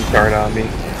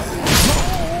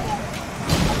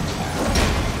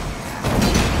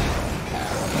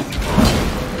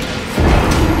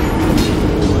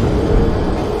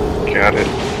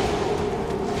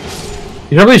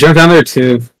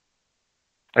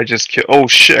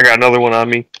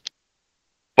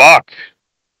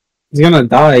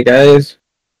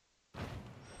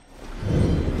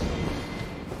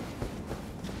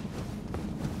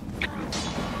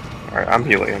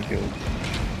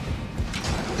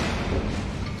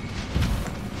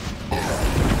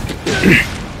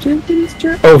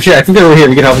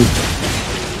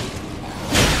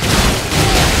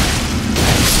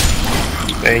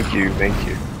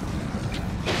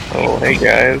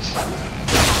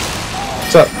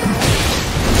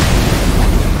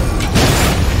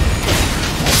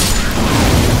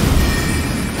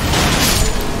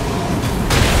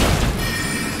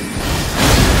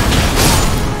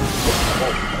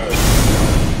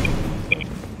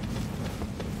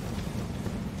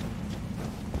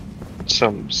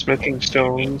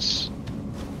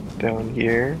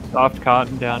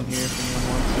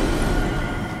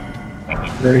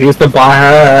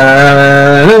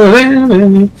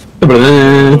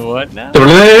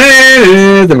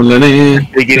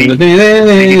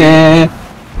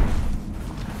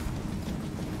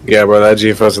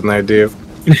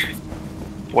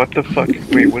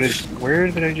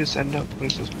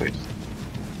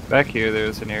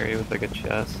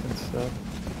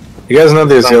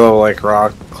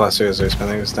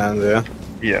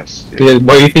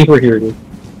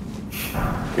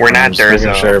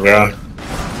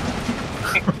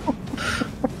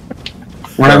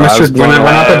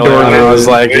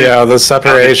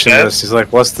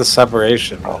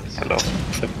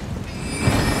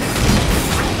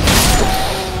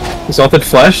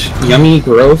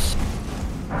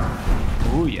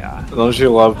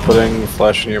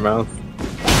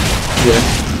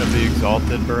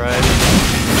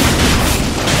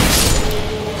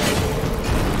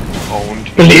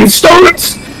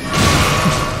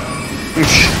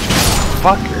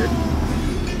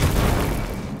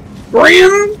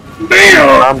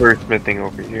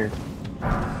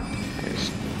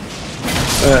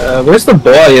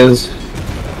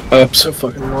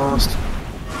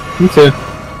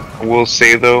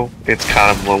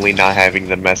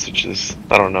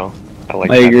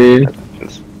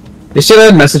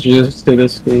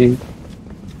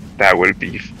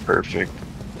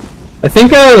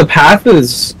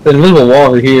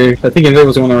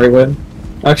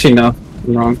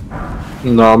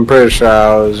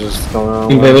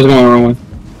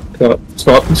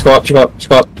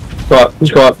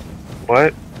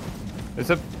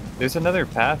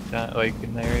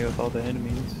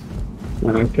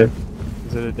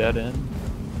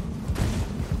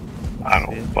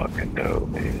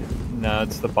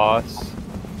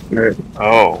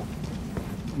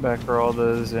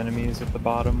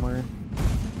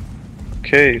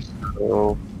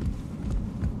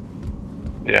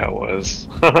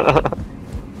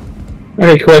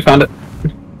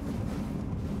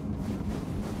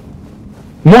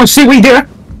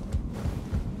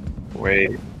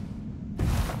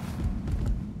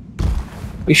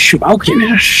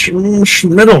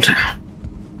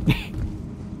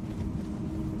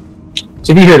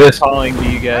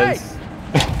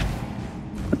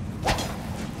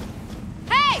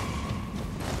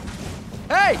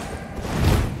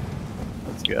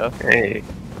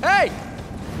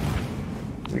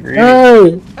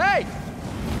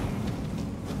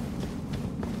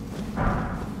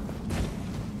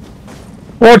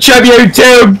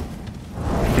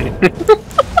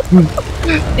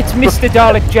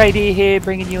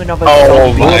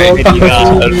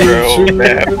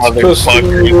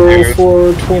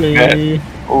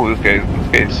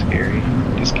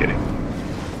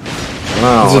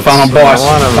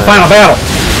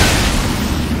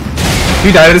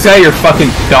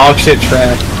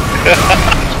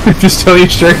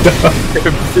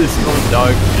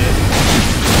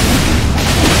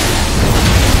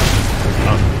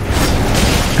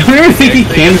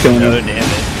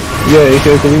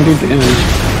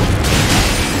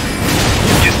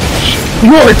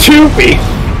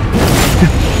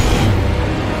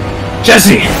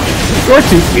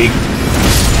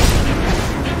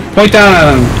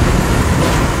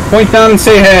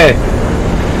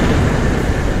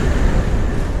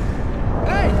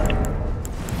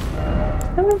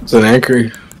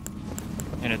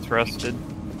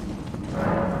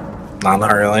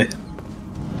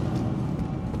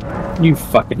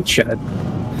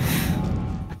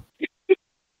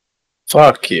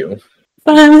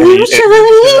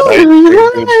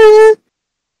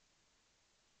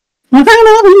 I think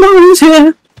everybody's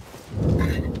here.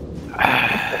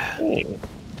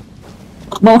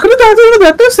 I'm walking the dog to the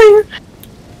bed to see.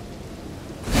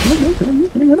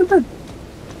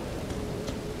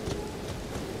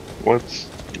 What's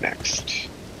next?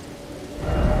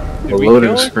 A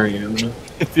loading screen.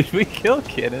 Did we kill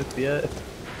Kenneth yet?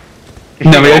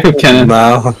 No, we gotta kill Kenneth.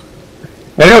 No.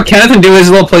 We gotta go Kenneth and do his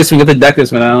little place we get the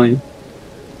Dectus medallion.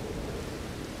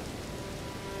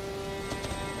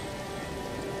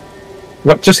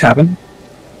 What just happened?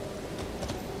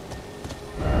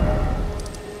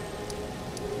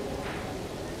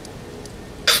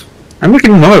 I'm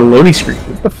looking at another loading screen.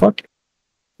 What the fuck? It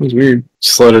was weird.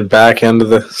 Just loaded back into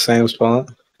the same spot.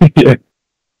 Yeah.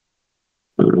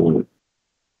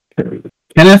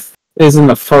 Kenneth is in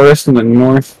the forest in the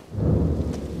north.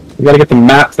 We gotta get the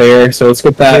map there, so let's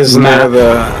get that He's map. near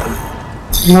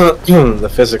the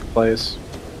physics place.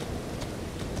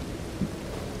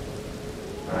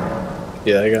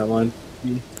 Yeah, I got one.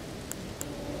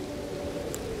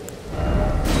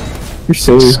 You're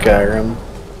silly. Skyrim.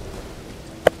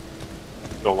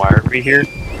 So why are we here?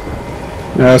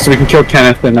 So we can kill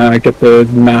Kenneth and get the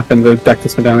map and the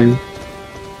Dectus medallion.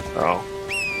 Oh.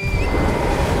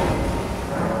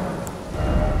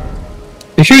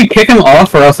 Make sure you kick him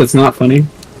off or else it's not funny.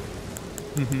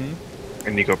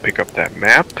 And you go pick up that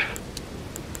map.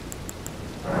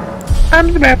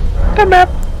 I'm the map. The map.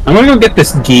 I'm gonna go get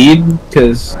this Geed,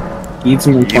 because Geed's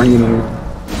more important than...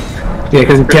 Yeah,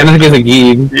 because Kenneth gets a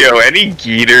Geed. Yo, any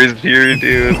Geeters here,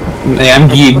 dude? Yeah, I'm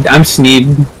Geed. I'm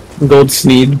Sneed. Gold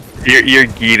Sneed. You're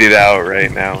geeted out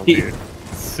right now, dude.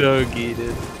 So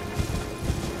geeted.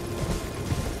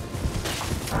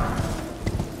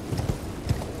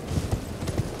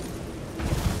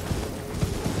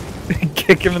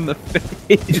 Kick him in the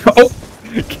face. Oh!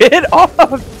 Get off,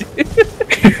 dude!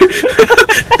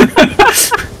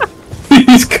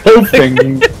 He's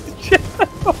coping.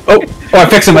 Oh, I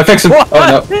fixed him, I fixed him. What? Oh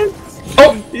no.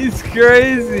 Oh! He's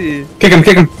crazy. Kick him,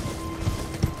 kick him.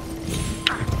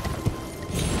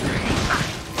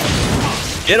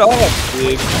 Get off,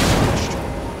 dude.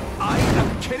 I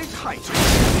am Kenneth Height.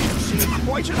 You've seen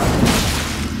quite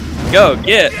enough. Go,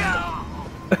 get.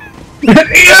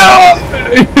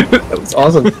 That was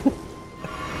awesome.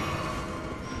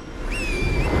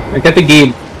 I got the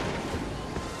Geed.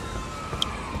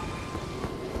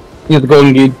 You got the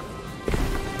golden Geed.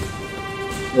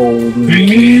 Golden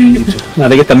Geed. Now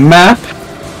they get the map.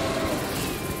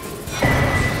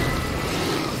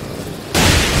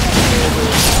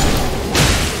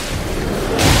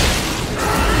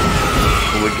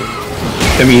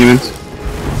 Humans.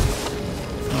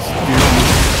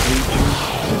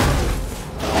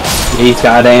 These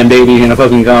goddamn babies in a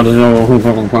fucking continental.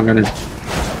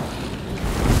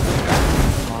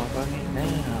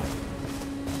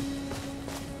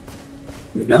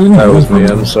 That was me,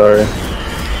 I'm sorry.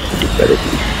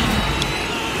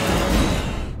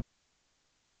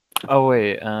 Oh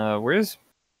wait, where's...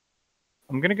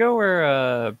 I'm gonna go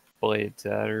where, Blade's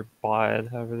at, or Blade,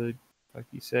 however the fuck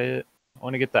you say it. I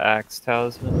wanna get the Axe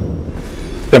Talisman.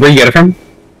 Is that where you get it from?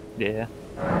 Yeah.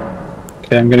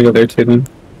 Okay, I'm gonna go there too then.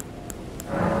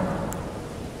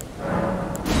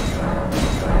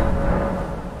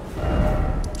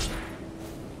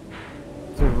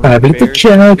 I think the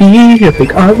chubby, I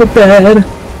think on the bed.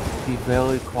 Be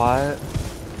very quiet.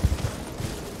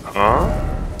 Huh?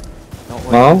 Don't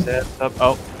wake his ass up.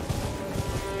 Oh.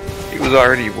 He was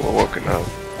already woken up.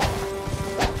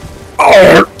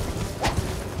 Oh!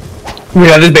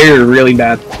 Yeah, this barrier is really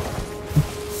bad.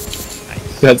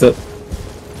 Nice. That's it.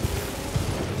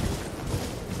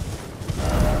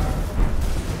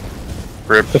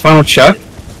 Rip. The final chuck.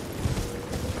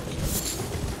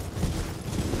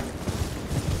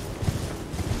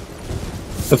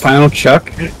 The final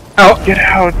chuck. Out! Get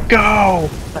out! Go!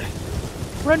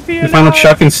 Run for your The final life.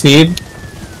 chuck and Sneed.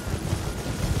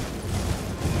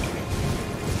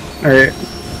 Alright.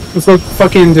 Let's go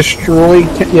fucking destroy.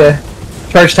 Yeah.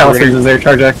 Charge Talisman is there.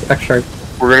 Charge X charge.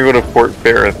 We're gonna go to Fort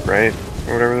Ferrith, right?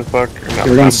 Or whatever the fuck. Or not,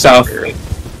 We're going not south. Ferrith.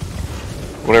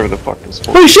 Whatever the fuck this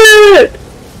Fort. Oh shit!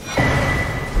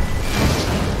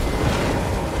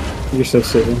 You're so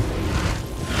silly.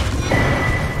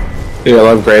 Dude, I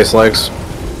love Grace legs.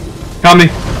 Help me!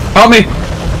 Help me!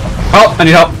 Help! I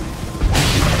need help!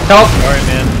 Help! Sorry,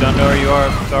 man. Don't know where you are.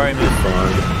 Sorry, man.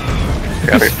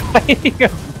 Got it. Fighting a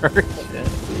merchant.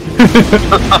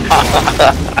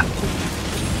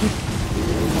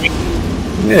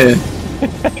 Yeah.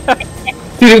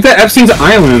 Dude, it's that Epstein's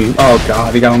Island! Oh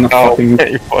god, he got on the Oh, fucking...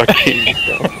 hey, fucking.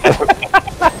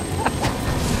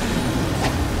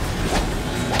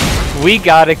 We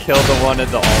gotta kill the one at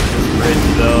the altar.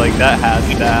 cringe though, like that has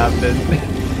to happen.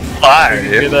 Why?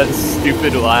 Hear that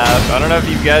stupid laugh. I don't know if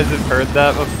you guys have heard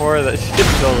that before, that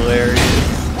shit's hilarious.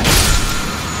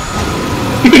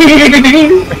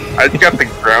 I got the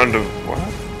ground of what?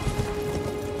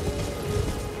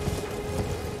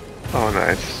 Oh,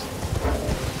 nice.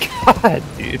 God,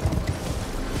 dude.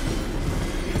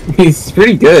 He's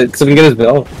pretty good, because we can get his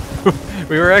belt.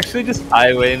 We were actually just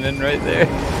highwaymen right there.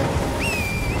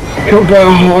 Go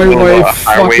by highway,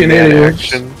 Highwayman fucking idiots.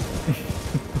 action.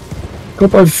 Go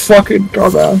by fucking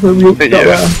dumbass.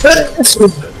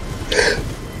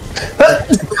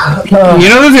 You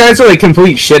know those guys are like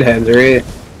complete shitheads, right?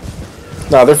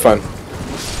 No, they're fun.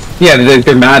 Yeah,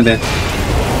 they're madness.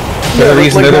 They're the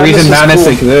reason, like, they're the reason madness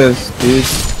cool. exists, dude.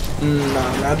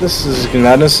 No,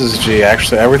 madness is G.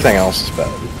 Actually, everything else is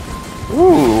bad.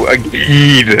 Ooh, a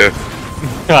geed.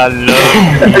 I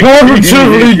love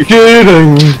Positively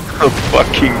kidding! A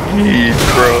fucking geed,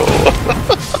 bro.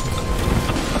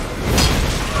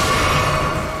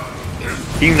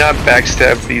 Can you not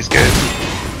backstab these guys?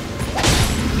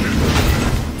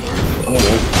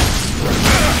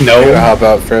 No. I'm gonna hop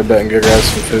out for a bit and go grab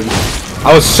some food.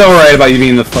 I was so right about you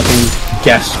being the fucking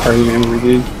guest party member,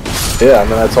 dude. Yeah, I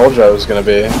mean, I told you I was gonna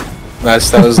be. That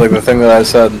was like the thing that I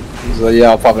said. I was like, yeah,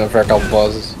 I'll pop in for a couple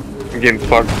bosses. I'm getting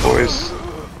fucked, boys.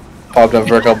 Popped in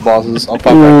for a couple bosses. I'll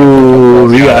pop back Ooh,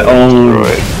 in you got owned.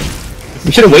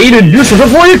 You should have waited. You should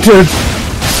have waited.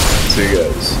 See you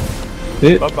guys.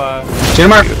 Bye-bye. See you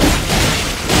tomorrow.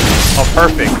 Oh,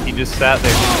 perfect. He just sat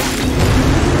there.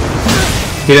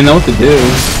 He didn't know what to do.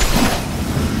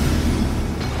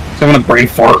 So I'm gonna brain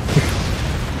fart.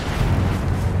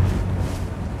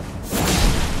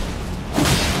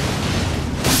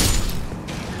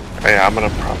 Yeah, I'm gonna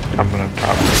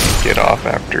probably get off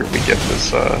after we get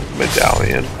this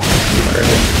medallion.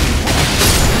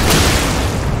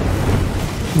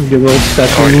 Good little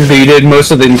session. So you did most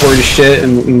of the important shit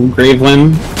in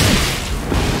Graveland.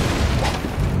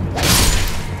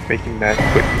 Making that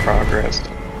quick progress.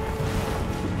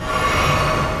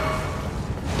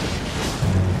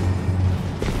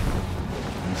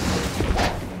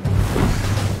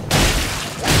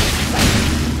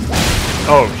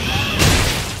 Oh,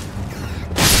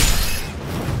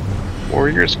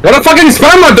 Warriors. What a fucking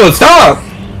sperma, dude! Stop!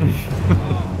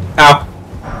 Ow.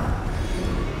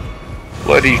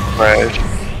 Bloody crash.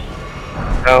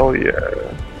 Hell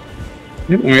yeah.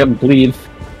 Yep, we got bleed.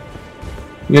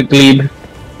 You got glebe.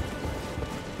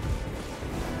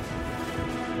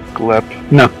 Glep.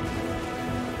 No.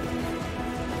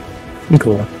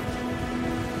 Glep.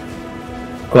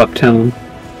 Glep town.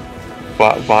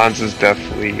 Bonds is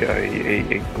definitely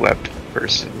a Glep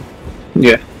person.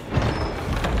 Yeah.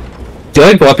 Do you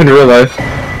like Glep in real life?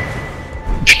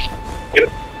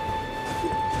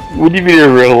 What do you mean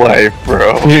in real life,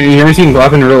 bro? You ever seen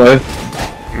Glep in real life?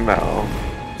 No.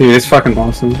 Dude, it's fucking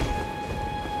awesome.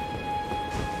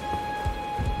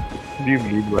 What do you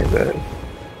mean by that?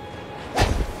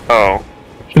 Oh.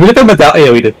 Did we get the medallion?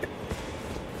 Yeah, we did.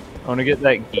 I want to get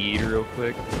that geed real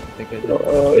quick. I think I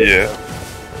did. Yeah.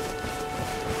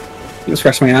 Just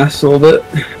scratch my ass a little bit.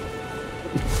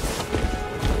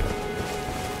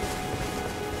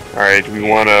 Alright, do you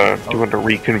want to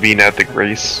reconvene at the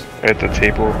Grace, at the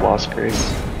table of Lost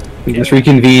Grace? We just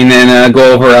reconvene and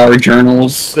go over our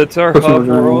journals. That's our Personal hub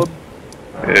journal. world.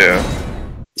 Yeah.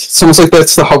 It's almost like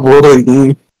that's the hub world of the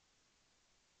game.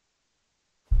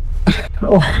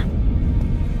 Oh.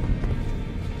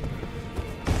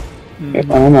 I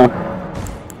don't know.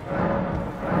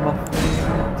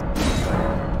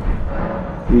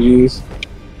 Jeez.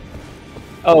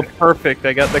 Oh, perfect.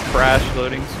 I got the crash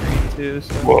loading screen too.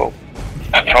 So. Well,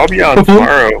 I'll be on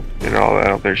tomorrow and all that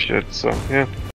other shit, so yeah.